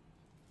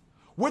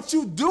 What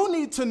you do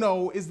need to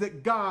know is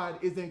that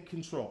God is in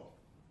control.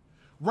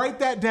 Write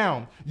that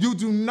down. You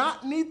do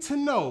not need to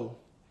know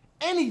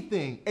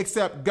anything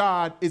except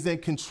God is in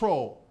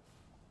control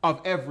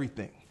of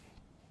everything.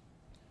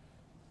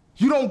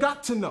 You don't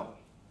got to know.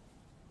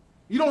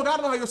 You don't got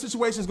to know how your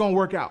situation is going to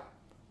work out.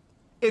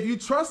 If you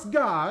trust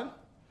God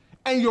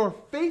and your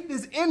faith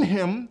is in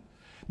him,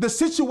 the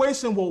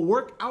situation will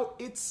work out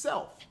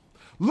itself.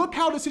 Look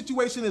how the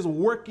situation is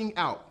working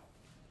out.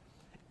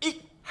 It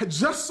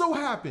just so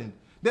happened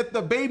that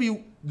the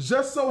baby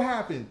just so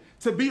happened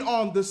to be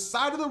on the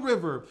side of the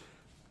river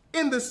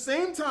in the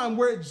same time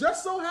where it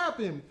just so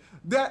happened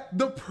that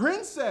the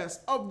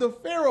princess of the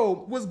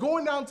Pharaoh was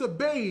going down to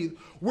bathe,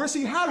 where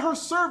she had her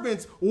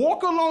servants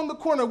walk along the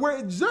corner, where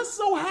it just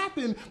so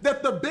happened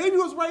that the baby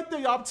was right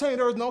there. Y'all, I'm telling you,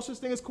 there is no such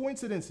thing as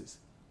coincidences.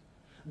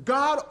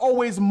 God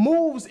always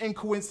moves in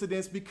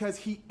coincidence because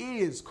he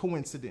is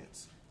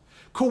coincidence.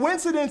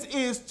 Coincidence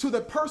is to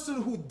the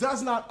person who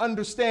does not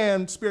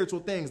understand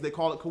spiritual things. They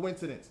call it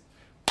coincidence.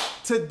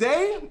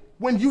 Today,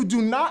 when you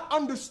do not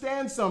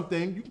understand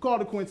something, you can call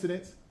it a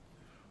coincidence,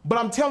 but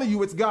I'm telling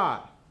you it's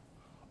God.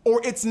 Or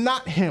it's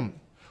not him.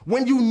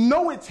 When you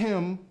know it's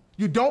him,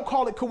 you don't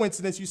call it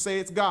coincidence, you say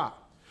it's God.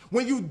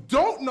 When you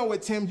don't know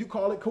it's him, you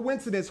call it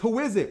coincidence. Who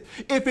is it?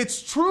 If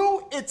it's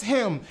true, it's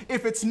him.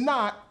 If it's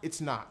not, it's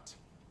not.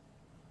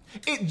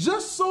 It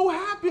just so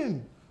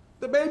happened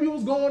The baby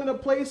was going in a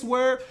place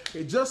where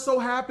it just so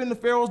happened the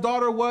Pharaoh's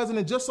daughter was, and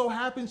it just so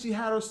happened she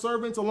had her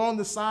servants along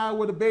the side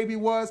where the baby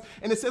was.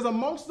 And it says,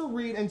 amongst the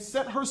reed, and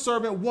sent her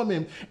servant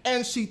woman,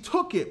 and she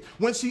took it.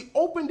 When she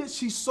opened it,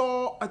 she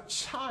saw a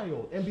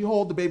child, and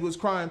behold, the baby was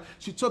crying.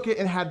 She took it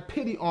and had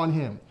pity on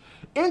him.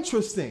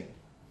 Interesting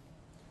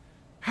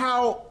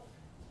how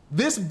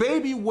this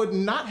baby would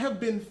not have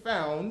been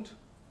found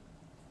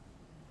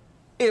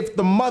if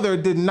the mother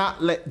did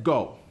not let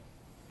go.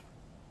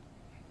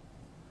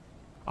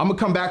 I'm going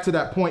to come back to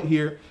that point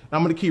here, and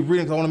I'm going to keep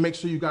reading because I want to make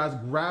sure you guys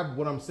grab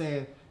what I'm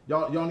saying.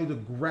 Y'all need to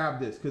grab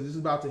this because this is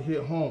about to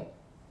hit home.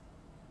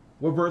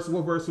 What verse are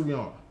we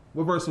on?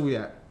 What verse are we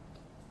at?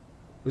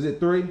 Was it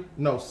 3?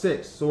 No,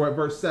 6. So we're at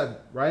verse 7,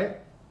 right?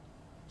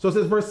 So it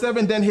says, verse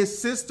 7, then his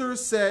sister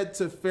said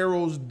to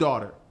Pharaoh's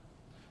daughter,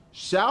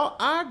 shall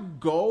I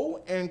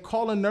go and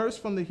call a nurse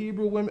from the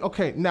Hebrew women?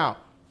 Okay, now,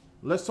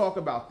 let's talk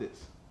about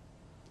this.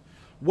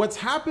 What's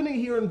happening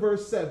here in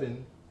verse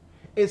 7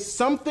 is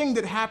something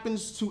that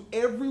happens to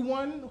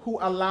everyone who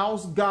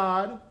allows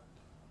God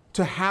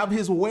to have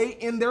his way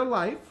in their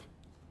life,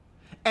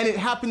 and it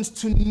happens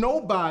to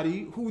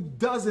nobody who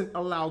doesn't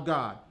allow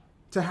God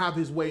to have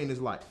his way in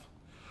his life.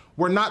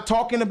 We're not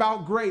talking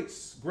about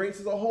grace. Grace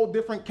is a whole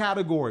different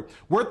category.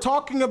 We're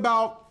talking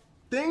about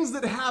things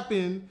that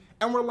happen,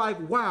 and we're like,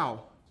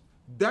 wow,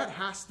 that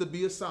has to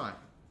be a sign.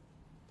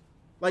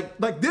 Like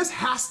this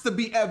has to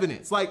be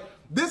evidence. Like,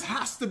 this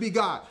has to be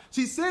God.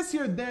 She says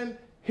here, then,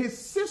 his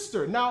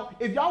sister. Now,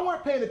 if y'all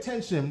weren't paying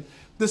attention,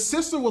 the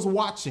sister was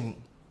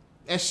watching,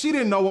 and she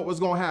didn't know what was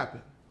going to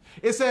happen.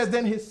 It says,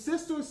 then his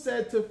sister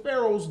said to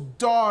Pharaoh's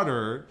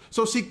daughter,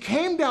 so she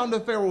came down to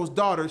Pharaoh's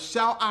daughter,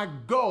 shall I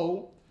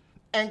go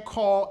and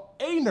call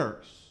a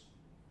nurse?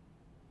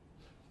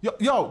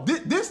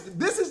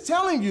 This is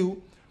telling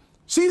you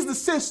she's the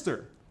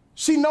sister.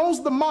 She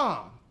knows the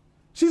mom.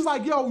 She's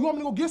like, yo, you want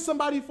me to go get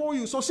somebody for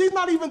you? So she's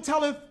not even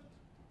telling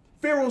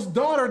Pharaoh's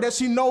daughter that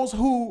she knows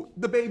who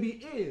the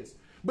baby is.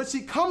 But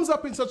she comes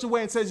up in such a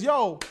way and says,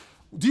 yo,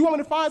 do you want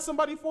me to find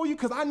somebody for you?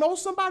 Because I know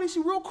somebody,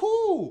 she's real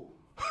cool.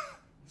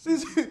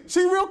 She's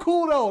real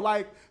cool though.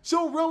 Like,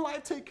 she'll real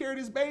life take care of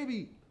this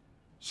baby.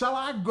 Shall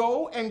I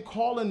go and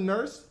call a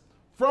nurse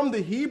from the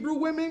Hebrew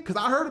women? Because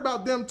I heard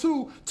about them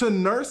too, to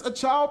nurse a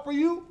child for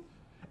you.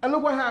 And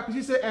look what happened.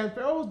 She said, and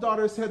Pharaoh's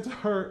daughter said to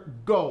her,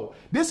 go.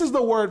 This is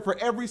the word for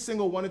every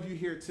single one of you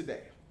here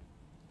today.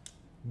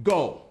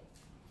 Go.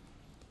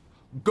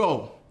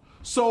 Go.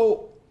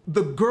 So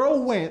the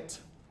girl went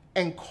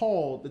and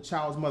called the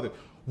child's mother.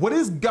 What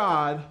is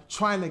God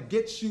trying to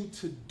get you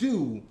to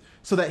do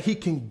so that he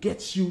can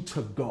get you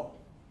to go?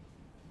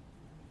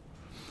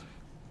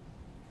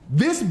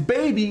 This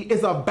baby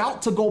is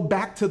about to go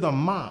back to the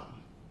mom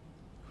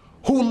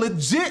who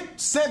legit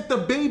sent the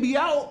baby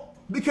out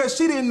because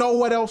she didn't know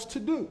what else to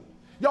do.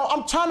 Yo,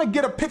 I'm trying to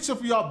get a picture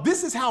for y'all.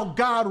 This is how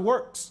God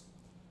works.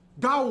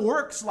 God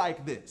works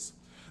like this.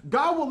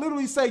 God will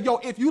literally say, yo,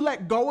 if you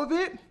let go of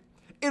it,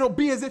 it'll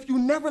be as if you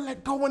never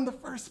let go in the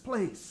first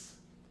place.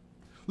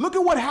 Look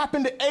at what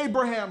happened to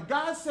Abraham.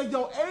 God said,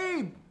 yo,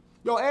 Abe,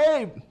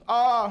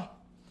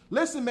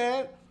 listen,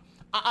 man,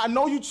 I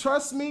know you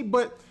trust me,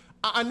 but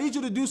I need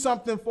you to do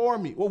something for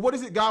me. Well, what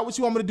is it, God? What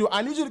you want me to do?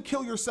 I need you to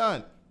kill your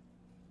son.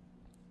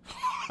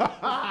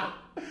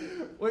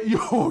 Wait,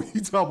 yo,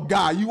 you tell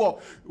God, you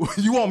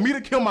want me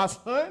to kill my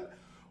son?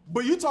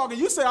 But you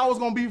said I was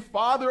going to be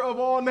father of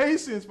all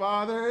nations,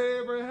 Father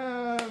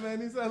Abraham.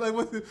 And he said, like,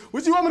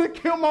 what you want me to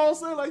kill my own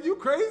son? Like, you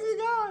crazy,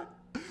 God?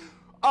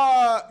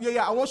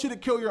 Yeah, I want you to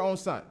kill your own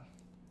son.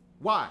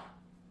 Why?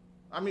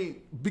 I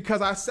mean,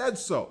 because I said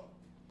so.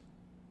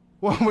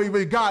 Well,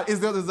 wait, God, is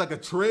there like a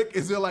trick?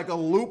 Is there like a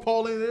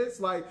loophole in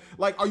this? Like,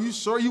 are you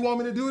sure you want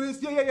me to do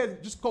this? Yeah,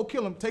 just go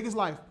kill him. Take his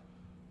life.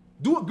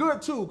 Do it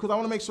good too, because I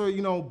want to make sure,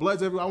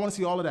 blood's everywhere. I want to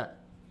see all of that.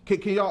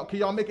 Can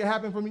y'all make it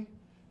happen for me?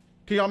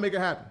 Can y'all make it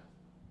happen?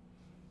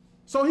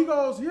 So he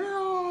goes,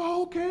 yeah,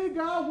 okay,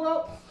 God,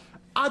 well,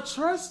 I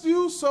trust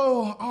you.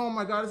 So, oh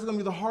my God, this is going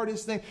to be the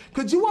hardest thing.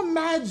 Could you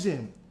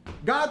imagine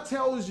God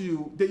tells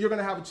you that you're going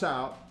to have a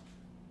child.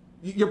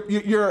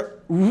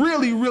 You're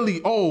really,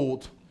 really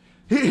old.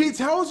 He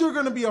tells you you're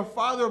going to be a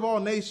father of all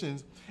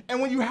nations. And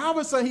when you have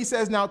a son, he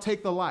says, now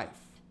take the life.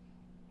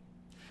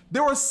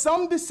 There are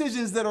some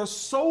decisions that are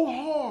so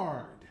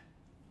hard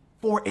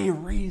for a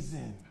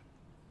reason.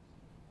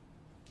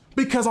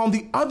 Because on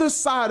the other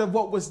side of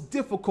what was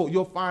difficult,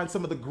 you'll find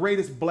some of the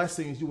greatest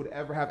blessings you would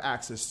ever have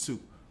access to.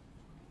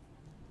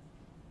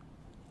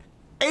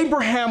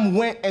 Abraham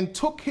went and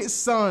took his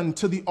son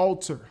to the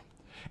altar.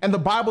 And the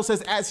Bible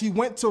says, as he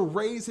went to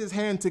raise his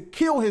hand to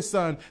kill his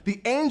son,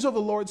 the angel of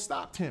the Lord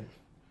stopped him.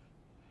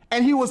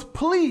 And he was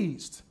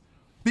pleased,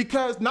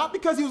 not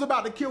because he was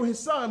about to kill his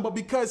son, but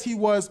because he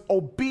was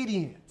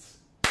obedient.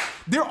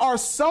 There are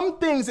some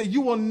things that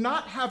you will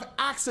not have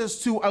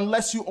access to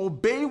unless you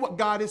obey what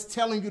God is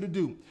telling you to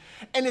do.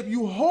 And if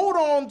you hold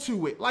on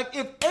to it, like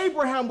if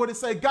Abraham were to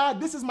say, God,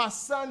 this is my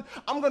son,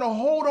 I'm going to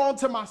hold on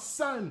to my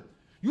son.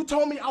 You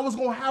told me I was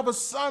going to have a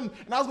son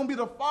and I was going to be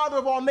the father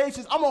of all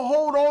nations. I'm going to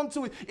hold on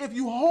to it. If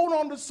you hold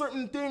on to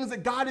certain things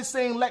that God is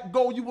saying, let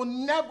go, you will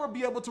never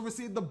be able to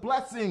receive the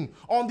blessing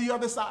on the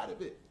other side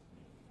of it.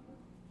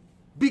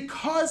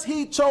 Because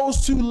he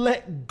chose to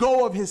let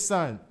go of his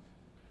son,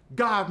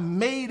 God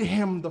made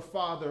him the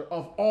father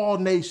of all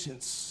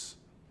nations.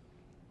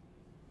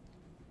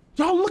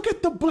 Y'all, look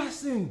at the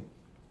blessing.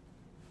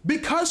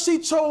 Because she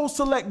chose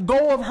to let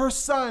go of her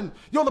son.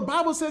 Yo, the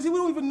Bible says we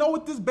don't even know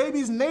what this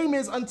baby's name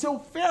is until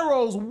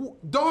Pharaoh's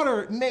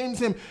daughter names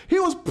him. He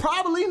was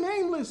probably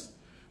nameless.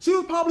 She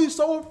was probably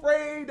so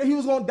afraid that he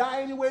was going to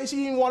die anyway. She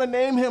didn't want to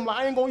name him. Like,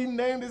 I ain't going to even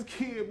name this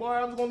kid, boy.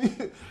 I'm just going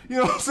to, you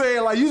know what I'm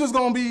saying? Like, you just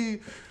going to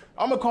be,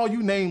 I'm going to call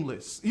you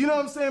nameless. You know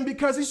what I'm saying?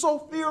 Because he's so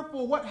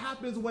fearful. What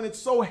happens when it's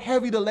so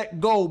heavy to let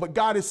go, but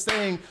God is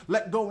saying,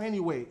 let go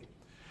anyway?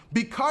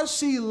 Because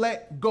she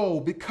let go,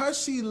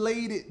 because she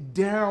laid it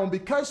down,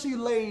 because she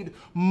laid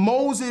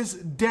Moses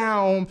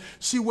down,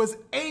 she was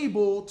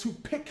able to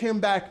pick him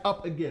back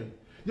up again.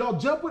 Y'all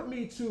jump with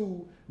me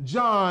to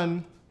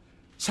John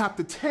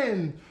chapter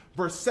 10,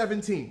 verse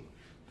 17.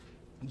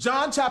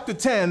 John chapter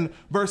 10,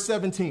 verse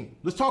 17.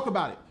 Let's talk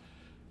about it.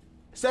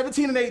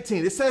 17 and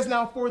 18. It says,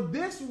 now for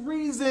this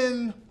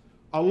reason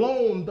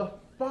alone, the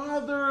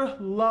Father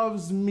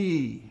loves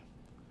me,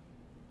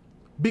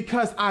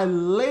 because I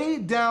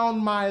laid down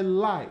my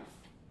life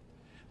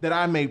that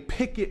I may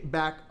pick it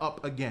back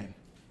up again.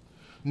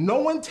 No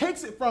one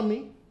takes it from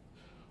me,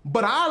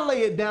 but I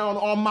lay it down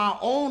on my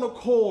own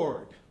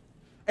accord.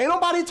 Ain't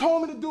nobody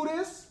told me to do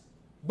this,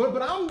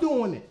 but I'm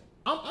doing it.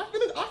 I'm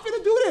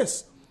finna do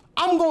this.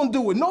 I'm going to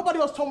do it. Nobody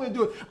else told me to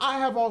do it. I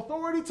have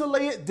authority to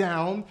lay it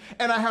down,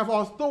 and I have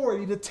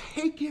authority to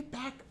take it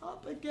back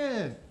up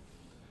again.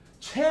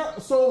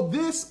 So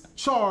this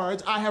charge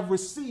I have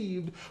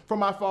received from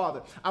my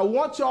Father. I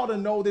want y'all to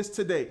know this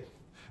today.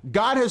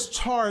 God has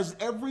charged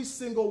every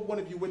single one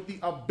of you with the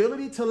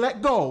ability to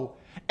let go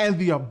and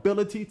the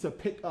ability to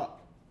pick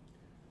up.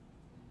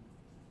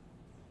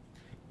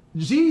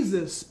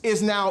 Jesus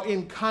is now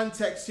in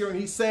context here, and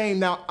he's saying,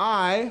 now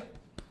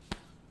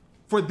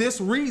for this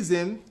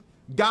reason,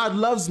 God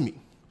loves me.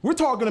 We're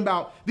talking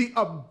about the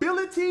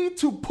ability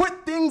to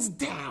put things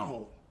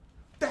down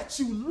that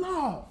you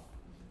love.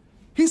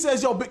 He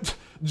says, yo,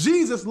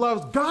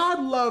 God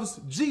loves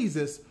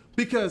Jesus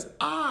because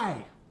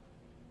I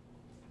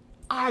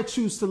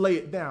choose to lay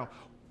it down.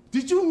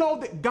 Did you know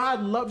that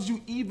God loves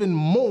you even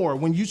more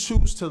when you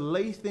choose to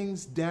lay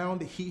things down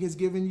that he has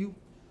given you?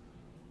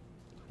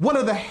 One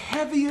of the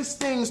heaviest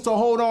things to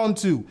hold on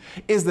to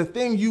is the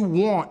thing you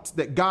want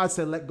that God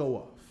said let go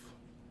of.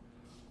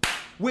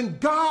 When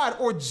God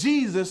or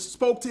Jesus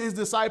spoke to his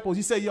disciples,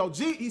 he said,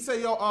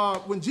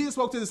 when Jesus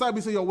spoke to his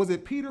disciples, he said, was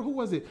it Peter? Who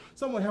was it?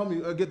 Someone help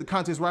me get the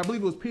context right. I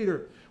believe it was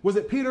Peter. Was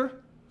it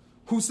Peter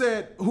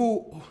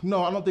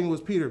no, I don't think it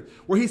was Peter,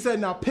 where he said,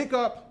 now pick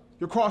up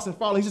your cross and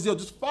follow. He said,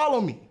 just follow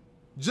me.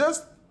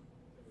 Just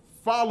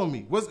follow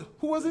me.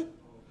 Who was it?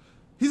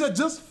 He said,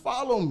 just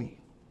follow me.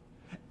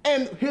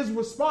 And his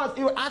response,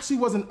 it actually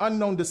was an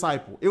unknown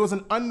disciple. It was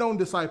an unknown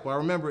disciple. I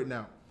remember it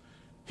now.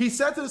 He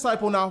said to the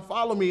disciple, now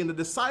follow me. And the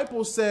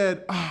disciple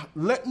said,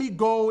 let me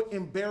go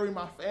and bury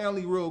my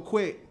family real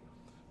quick.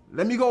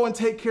 Let me go and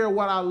take care of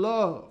what I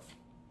love.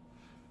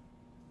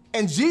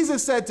 And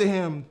Jesus said to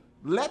him,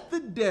 let the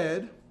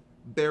dead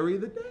bury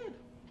the dead.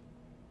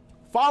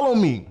 Follow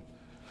me.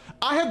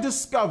 I have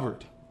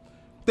discovered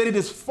that it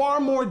is far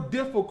more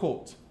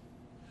difficult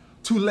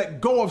to let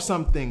go of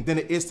something than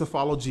it is to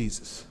follow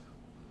Jesus.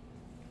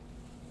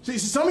 See,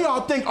 some of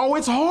y'all think, oh,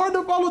 it's hard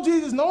to follow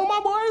Jesus. No,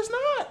 my boy, it's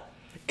not.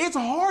 It's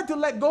hard to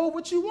let go of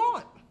what you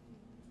want.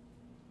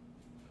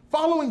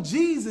 Following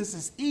Jesus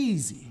is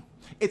easy.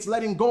 It's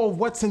letting go of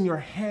what's in your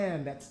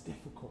hand that's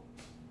difficult.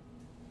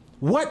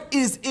 What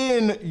is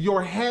in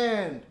your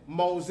hand,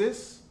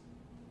 Moses?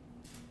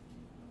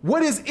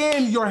 What is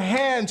in your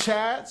hand,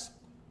 Chads?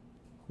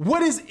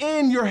 What is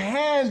in your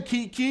hand,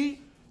 Kiki?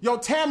 Yo,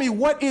 Tammy,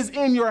 what is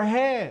in your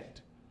hand?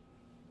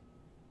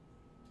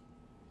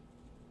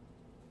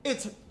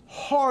 It's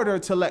harder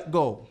to let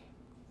go.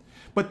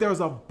 But there's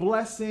a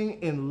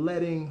blessing in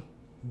letting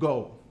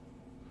go.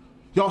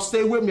 Y'all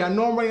stay with me. I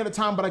know I'm running out of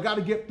time, but I got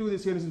to get through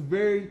this here. This is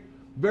very,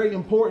 very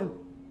important.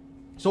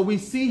 So we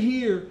see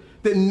here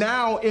that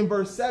now in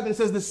verse 7, it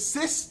says the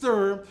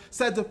sister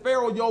said to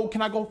Pharaoh, yo,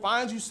 can I go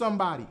find you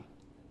somebody?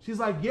 She's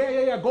like,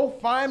 yeah, go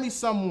find me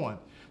someone.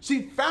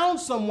 She found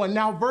someone.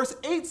 Now verse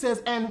 8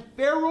 says, and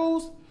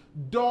Pharaoh's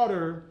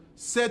daughter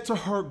said to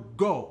her,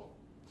 go.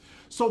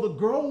 So the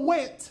girl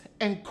went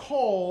and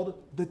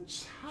called the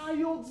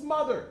child's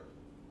mother.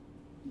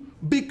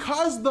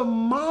 Because the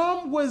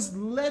mom was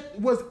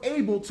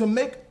able to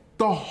make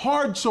the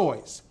hard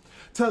choice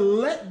to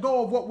let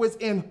go of what was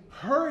in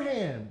her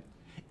hand,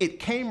 it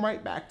came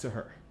right back to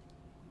her.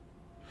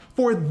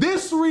 For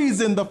this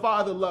reason, the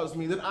Father loves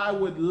me, that I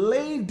would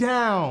lay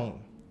down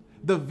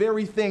the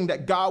very thing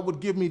that God would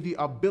give me the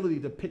ability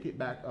to pick it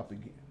back up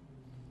again.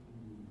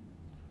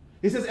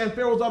 It says, and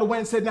Pharaoh's daughter went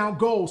and said, now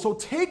go. So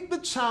take the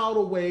child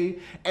away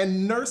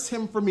and nurse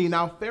him for me.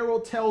 Now Pharaoh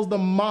tells the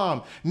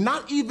mom,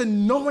 not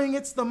even knowing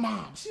it's the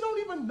mom. She don't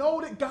even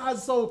know that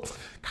God's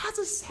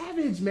a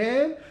savage,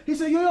 man. He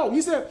said,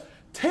 he said,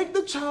 take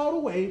the child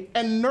away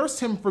and nurse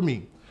him for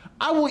me.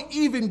 I will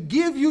even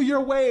give you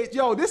your wage.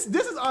 This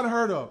is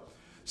unheard of.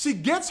 She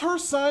gets her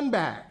son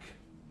back,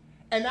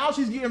 and now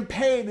she's getting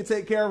paid to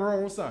take care of her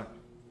own son.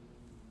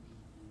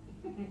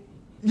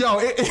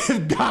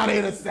 If God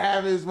ain't a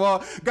savage,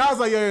 well, God's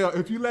like,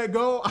 if you let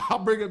go, I'll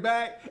bring it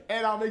back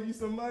and I'll make you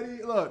some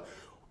money. Look,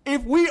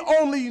 if we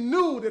only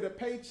knew that a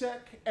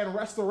paycheck and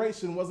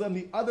restoration was on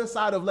the other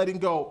side of letting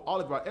go,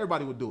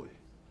 everybody would do it.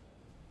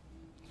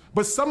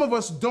 But some of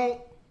us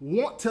don't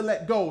want to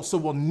let go, so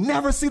we'll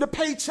never see the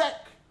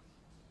paycheck.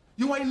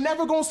 You ain't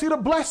never gonna see the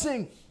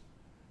blessing.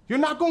 You're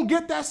not gonna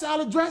get that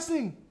salad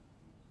dressing.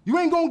 You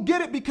ain't gonna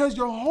get it because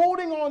you're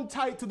holding on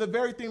tight to the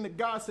very thing that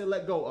God said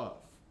let go of.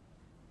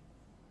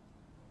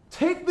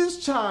 Take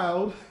this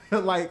child,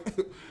 like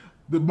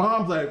the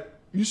mom's like,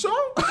 you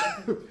sure?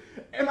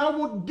 And I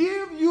will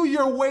give you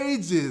your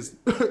wages.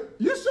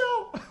 You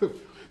sure?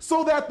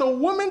 So that the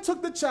woman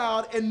took the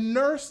child and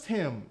nursed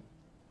him,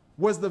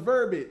 was the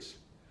verbiage.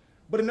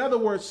 But in other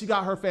words, she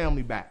got her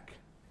family back.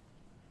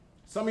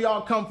 Some of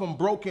y'all come from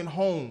broken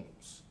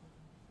homes.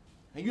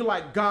 And you're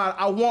like, God,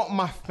 I want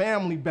my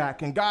family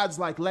back. And God's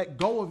like, let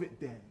go of it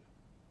then.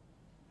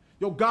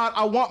 God,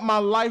 I want my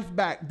life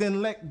back.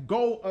 Then let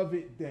go of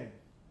it then.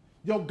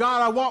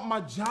 God, I want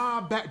my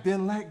job back.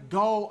 Then let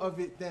go of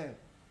it then.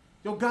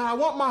 God, I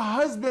want my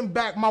husband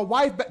back, my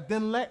wife back.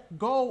 Then let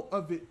go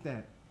of it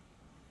then.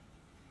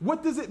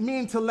 What does it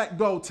mean to let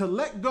go? To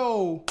let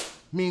go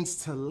means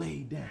to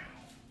lay down.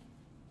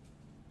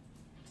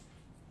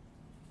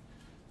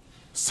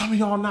 Some of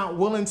y'all not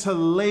willing to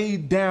lay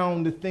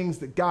down the things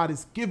that God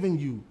has given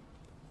you,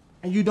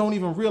 and you don't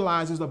even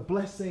realize there's a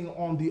blessing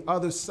on the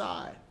other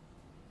side,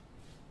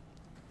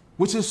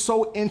 which is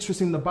so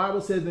interesting. The Bible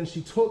says, then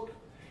she took,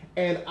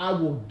 and I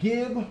will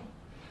give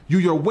you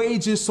your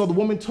wages. So the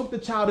woman took the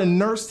child and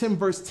nursed him,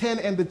 verse 10,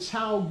 and the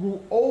child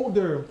grew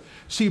older.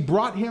 She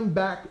brought him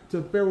back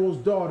to Pharaoh's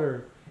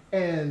daughter,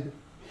 and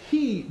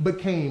he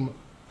became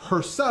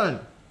her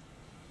son,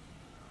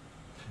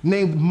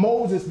 named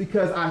Moses,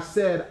 because I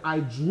said,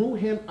 I drew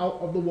him out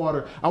of the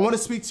water. I want to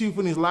speak to you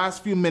for these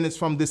last few minutes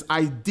from this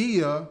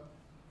idea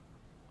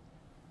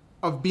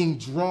of being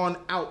drawn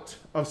out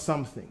of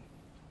something.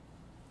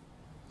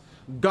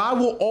 God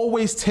will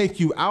always take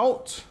you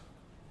out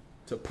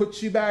to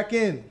put you back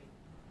in.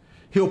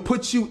 He'll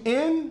put you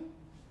in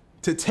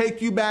to take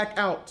you back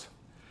out.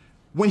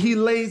 When he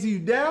lays you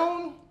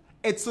down,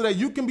 it's so that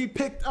you can be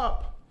picked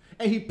up.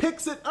 And he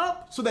picks it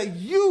up so that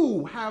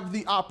you have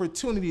the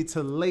opportunity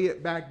to lay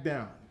it back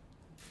down.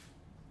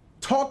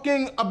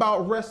 Talking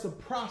about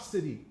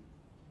reciprocity.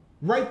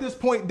 Write this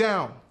point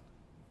down.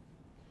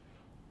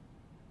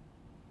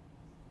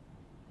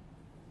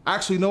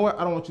 Actually, you know what?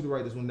 I don't want you to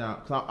write this one down,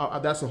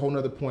 because that's a whole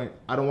nother point.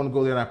 I don't want to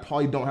go there, and I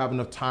probably don't have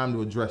enough time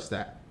to address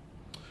that.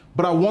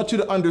 But I want you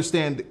to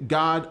understand that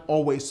God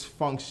always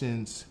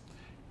functions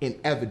in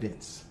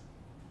evidence.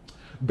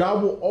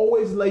 God will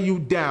always lay you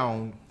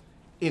down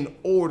in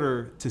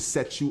order to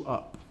set you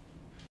up.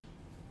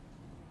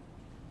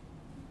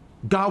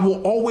 God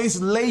will always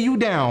lay you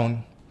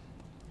down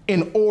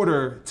in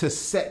order to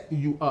set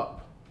you up.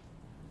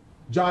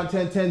 John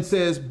 10:10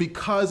 says,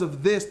 because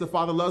of this, the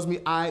Father loves me,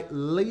 I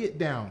lay it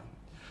down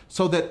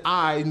so that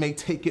I may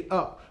take it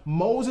up.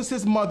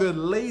 Moses' mother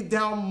laid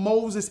down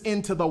Moses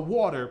into the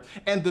water,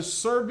 and the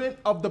servant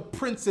of the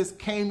princess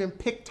came and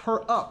picked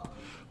her up.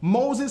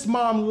 Moses'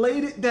 mom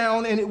laid it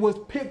down and it was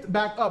picked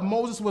back up.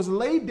 Moses was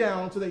laid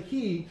down so that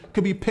he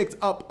could be picked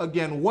up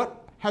again.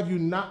 What have you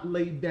not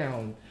laid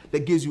down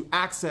that gives you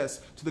access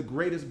to the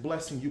greatest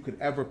blessing you could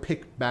ever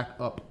pick back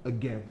up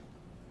again?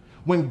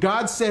 When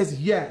God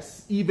says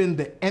yes, even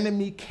the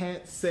enemy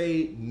can't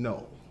say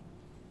no.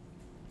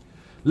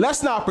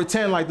 Let's not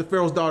pretend like the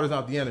Pharaoh's daughter is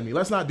not the enemy.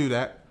 Let's not do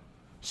that.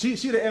 She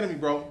the enemy,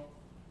 bro.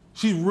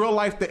 She's real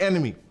life the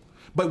enemy.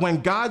 But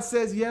when God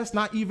says yes,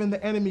 not even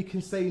the enemy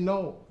can say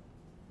no.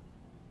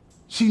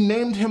 She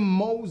named him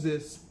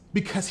Moses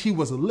because he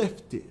was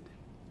lifted.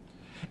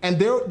 And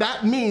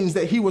that means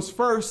that he was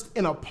first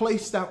in a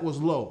place that was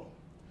low.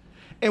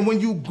 And when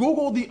you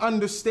Google the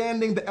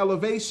understanding, the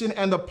elevation,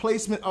 and the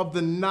placement of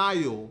the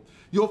Nile,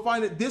 you'll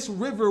find that this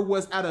river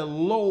was at a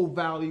low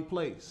valley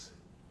place.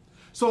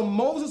 So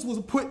Moses was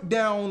put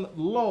down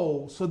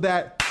low so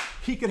that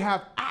he could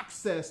have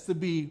access to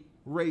be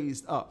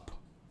raised up.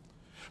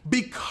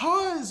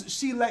 Because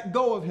she let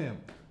go of him,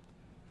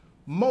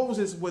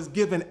 Moses was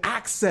given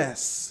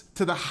access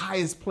to the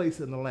highest place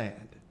in the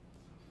land.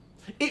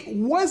 It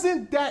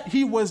wasn't that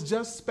he was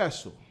just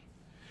special,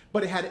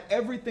 but it had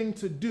everything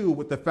to do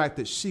with the fact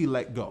that she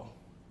let go.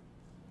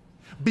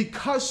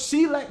 Because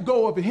she let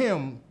go of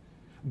him,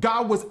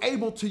 God was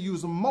able to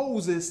use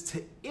Moses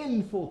to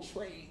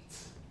infiltrate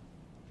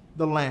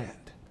the land.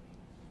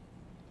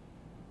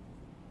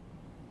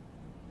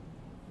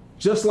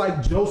 Just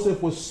like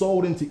Joseph was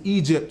sold into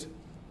Egypt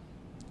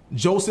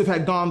Joseph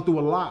had gone through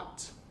a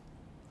lot.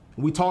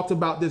 We talked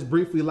about this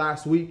briefly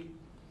last week.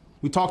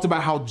 We talked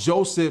about how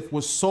Joseph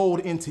was sold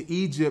into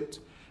Egypt.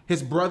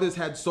 His brothers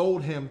had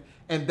sold him,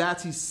 and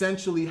that's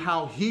essentially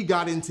how he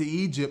got into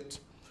Egypt.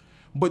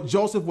 But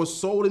Joseph was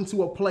sold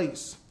into a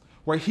place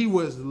where he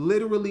was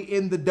literally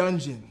in the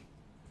dungeon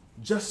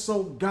just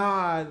so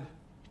God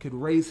could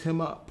raise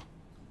him up.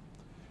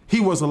 He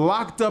was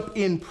locked up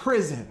in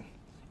prison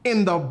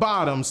in the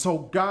bottom so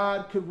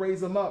God could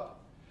raise him up.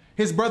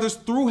 His brothers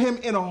threw him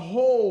in a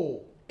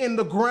hole in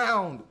the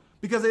ground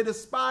because they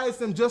despised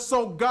him just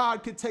so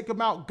God could take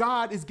him out.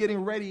 God is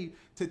getting ready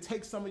to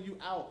take some of you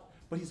out,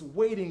 but he's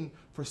waiting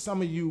for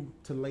some of you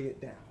to lay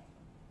it down.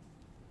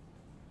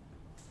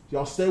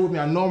 Y'all stay with me.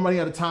 I know I'm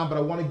running out of time, but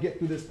I want to get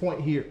through this point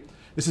here.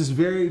 This is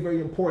very, very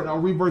important. I'll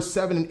read verse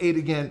 7 and 8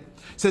 again.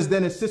 It says,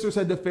 then his sister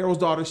said to Pharaoh's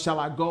daughter, shall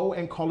I go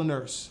and call a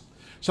nurse?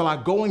 Shall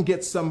I go and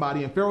get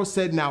somebody? And Pharaoh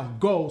said, now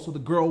go. So the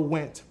girl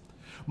went.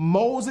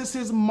 Moses,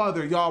 his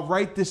mother, y'all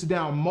write this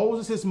down.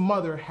 Moses, his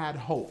mother had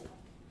hope.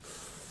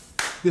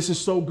 This is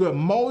so good.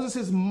 Moses,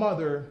 his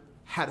mother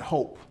had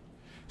hope.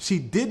 She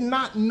did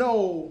not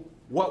know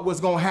what was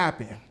going to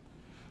happen,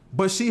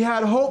 but she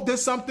had hope that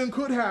something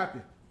could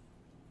happen.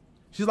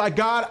 She's like,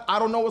 God, I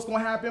don't know what's going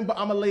to happen, but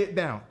I'm going to lay it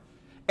down.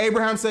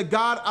 Abraham said,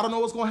 God, I don't know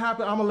what's going to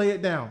happen. I'm going to lay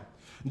it down.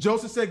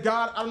 Joseph said,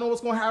 God, I don't know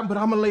what's going to happen, but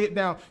I'm going to lay it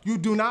down. You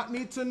do not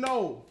need to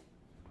know,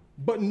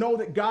 but know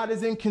that God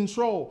is in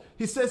control.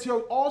 He says here,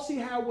 all she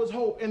had was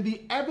hope. And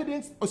the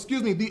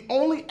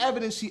only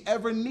evidence she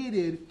ever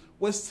needed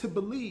was to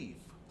believe.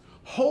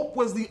 Hope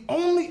was the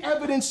only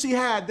evidence she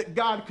had that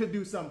God could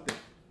do something.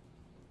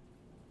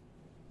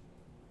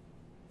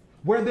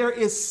 Where there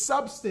is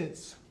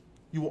substance,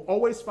 you will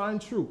always find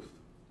truth.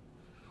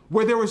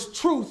 Where there is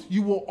truth,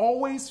 you will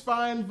always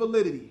find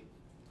validity.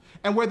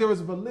 And where there is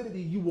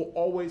validity, you will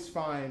always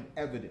find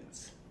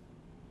evidence.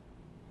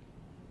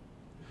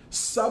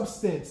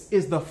 Substance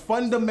is the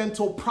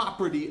fundamental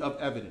property of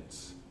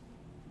evidence.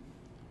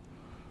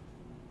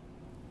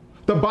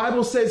 The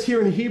Bible says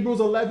here in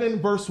Hebrews 11,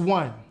 verse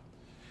 1,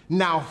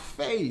 now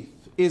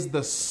faith is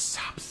the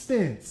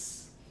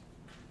substance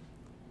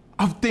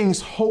of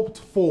things hoped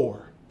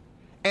for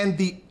and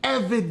the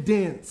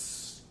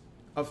evidence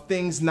of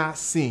things not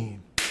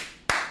seen.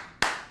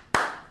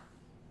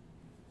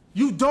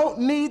 You don't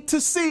need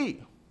to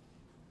see.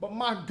 But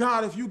my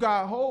God, if you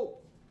got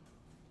hope,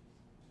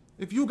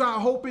 if you got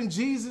hope in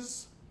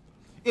Jesus,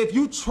 if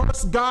you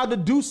trust God to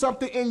do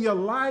something in your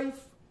life,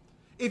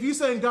 if you're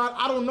saying, God,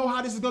 I don't know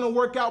how this is going to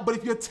work out, but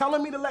if you're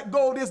telling me to let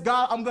go of this,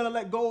 God, I'm going to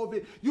let go of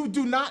it. You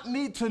do not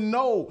need to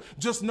know.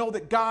 Just know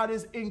that God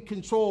is in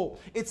control.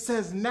 It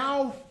says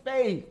now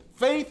faith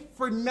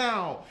for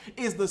now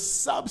is the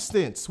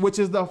substance, which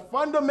is the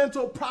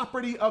fundamental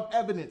property of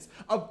evidence,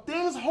 of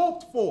things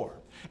hoped for,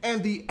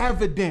 and the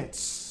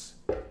evidence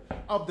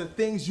of the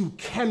things you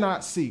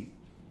cannot see.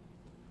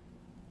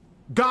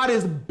 God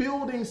is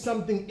building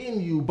something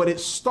in you, but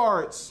it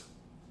starts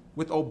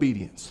with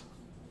obedience.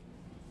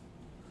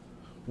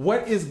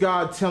 What is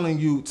God telling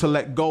you to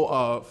let go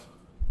of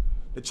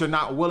that you're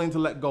not willing to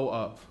let go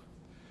of,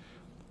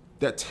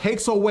 that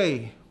takes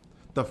away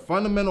the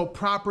fundamental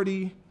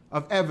property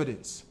of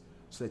evidence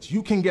so that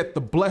you can get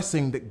the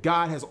blessing that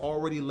God has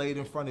already laid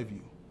in front of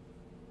you?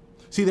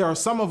 See, there are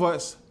some of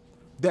us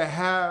that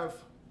have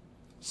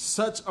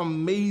such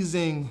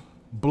amazing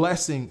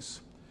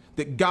blessings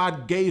that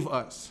God gave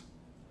us,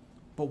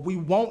 but we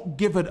won't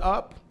give it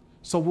up,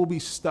 so we'll be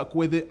stuck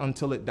with it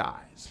until it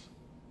dies.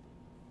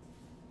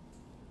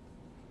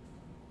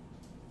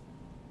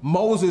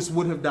 Moses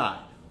would have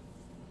died.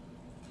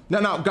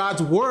 Now,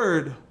 God's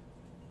word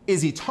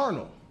is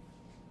eternal.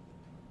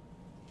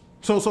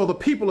 So the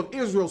people of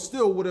Israel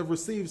still would have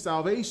received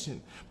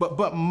salvation,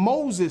 but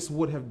Moses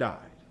would have died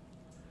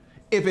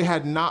if it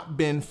had not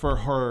been for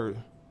her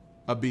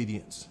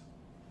obedience.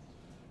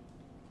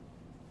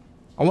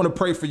 I want to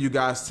pray for you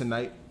guys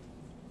tonight.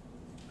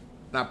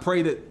 And I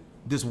pray that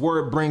this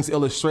word brings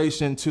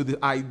illustration to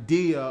the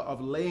idea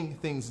of laying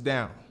things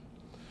down.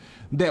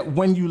 That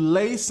when you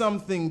lay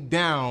something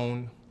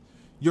down,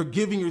 you're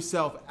giving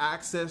yourself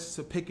access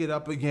to pick it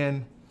up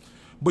again,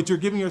 but you're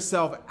giving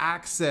yourself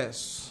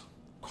access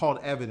called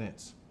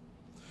evidence.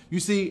 You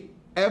see,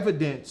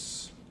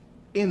 evidence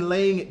in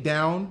laying it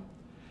down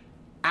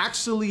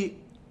actually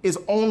is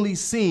only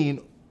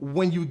seen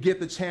when you get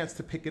the chance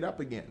to pick it up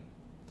again,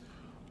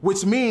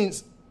 which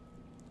means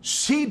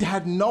she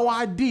had no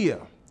idea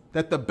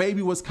that the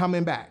baby was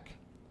coming back.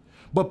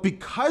 But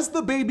because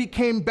the baby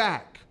came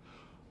back,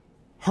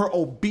 her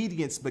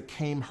obedience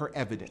became her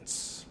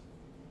evidence.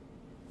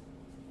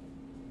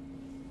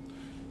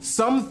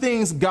 Some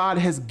things God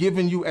has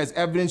given you as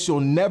evidence,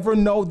 you'll never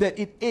know that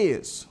it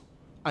is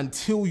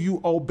until you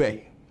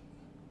obey.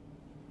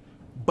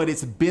 But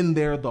it's been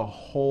there the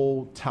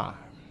whole time.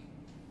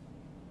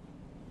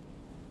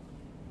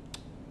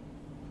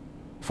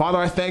 Father,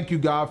 I thank you,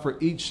 God, for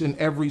each and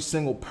every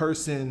single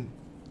person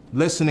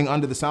listening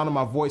under the sound of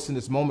my voice in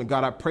this moment.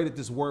 God, I pray that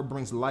this word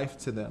brings life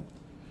to them.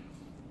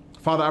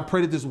 Father, I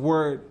pray that this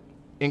word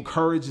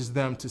encourages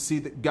them to see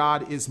that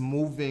God is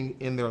moving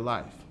in their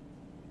life.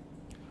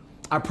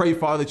 I pray,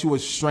 Father, that you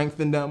would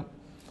strengthen them.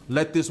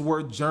 Let this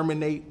word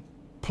germinate,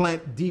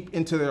 plant deep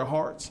into their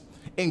hearts.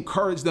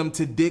 Encourage them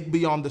to dig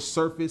beyond the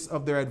surface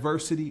of their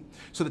adversity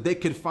so that they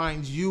can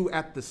find you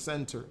at the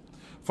center.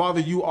 Father,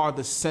 you are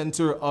the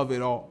center of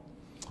it all.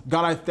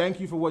 God, I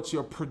thank you for what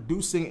you're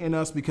producing in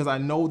us because I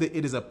know that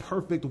it is a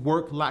perfect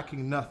work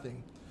lacking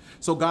nothing.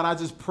 So God, I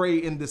just pray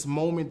in this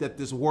moment that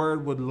this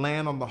word would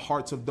land on the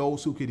hearts of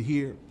those who could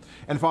hear.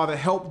 And Father,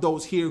 help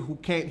those here who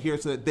can't hear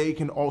so that they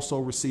can also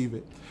receive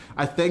it.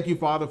 I thank you,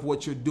 Father, for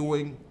what you're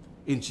doing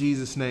in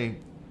Jesus'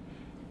 name.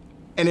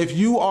 And if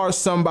you are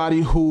somebody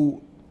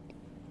who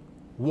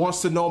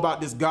wants to know about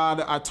this God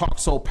that I talk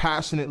so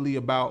passionately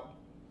about,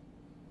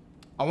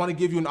 I want to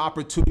give you an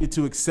opportunity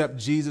to accept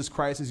Jesus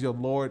Christ as your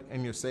Lord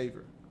and your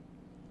Savior.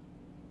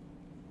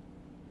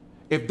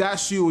 If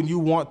that's you and you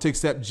want to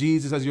accept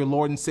Jesus as your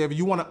Lord and Savior,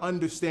 you want to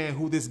understand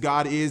who this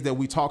God is that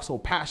we talk so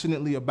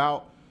passionately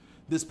about,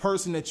 this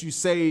person that you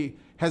say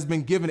has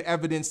been given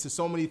evidence to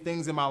so many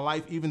things in my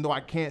life, even though I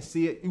can't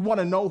see it. You want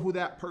to know who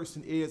that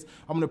person is.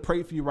 I'm going to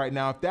pray for you right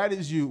now. If that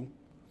is you,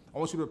 I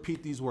want you to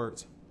repeat these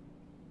words.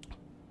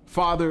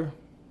 Father,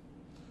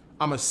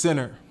 I'm a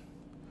sinner.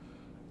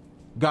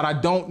 God, I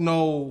don't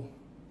know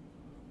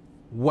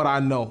what I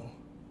know,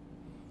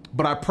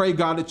 but I pray,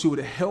 God, that you would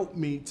help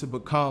me to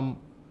become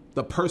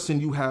the person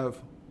you have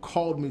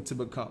called me to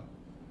become.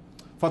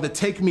 Father,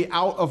 take me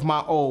out of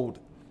my old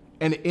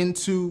and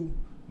into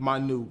my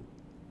new.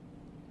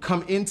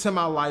 Come into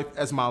my life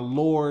as my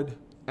Lord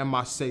and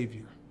my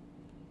Savior,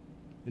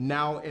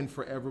 now and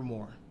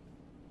forevermore.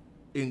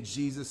 In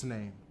Jesus'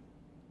 name,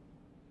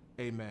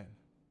 amen.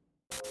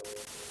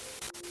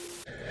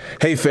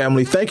 Hey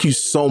family, thank you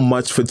so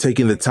much for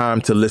taking the time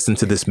to listen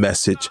to this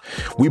message.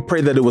 We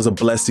pray that it was a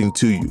blessing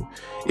to you.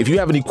 If you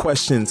have any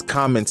questions,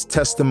 comments,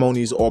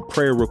 testimonies, or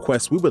prayer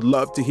requests, we would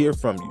love to hear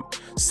from you.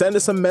 Send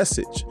us a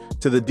message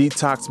to the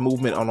Detox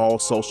Movement on all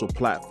social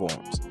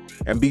platforms.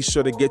 And be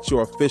sure to get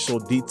your official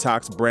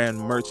Detox brand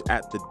merch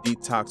at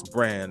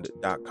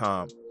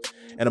thedetoxbrand.com.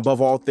 And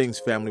above all things,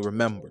 family,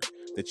 remember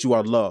that you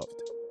are loved,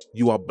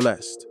 you are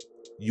blessed,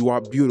 you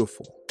are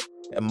beautiful,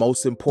 and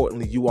most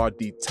importantly, you are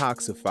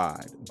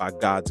detoxified by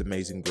God's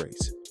amazing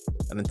grace.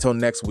 And until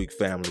next week,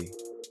 family,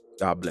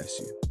 God bless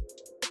you.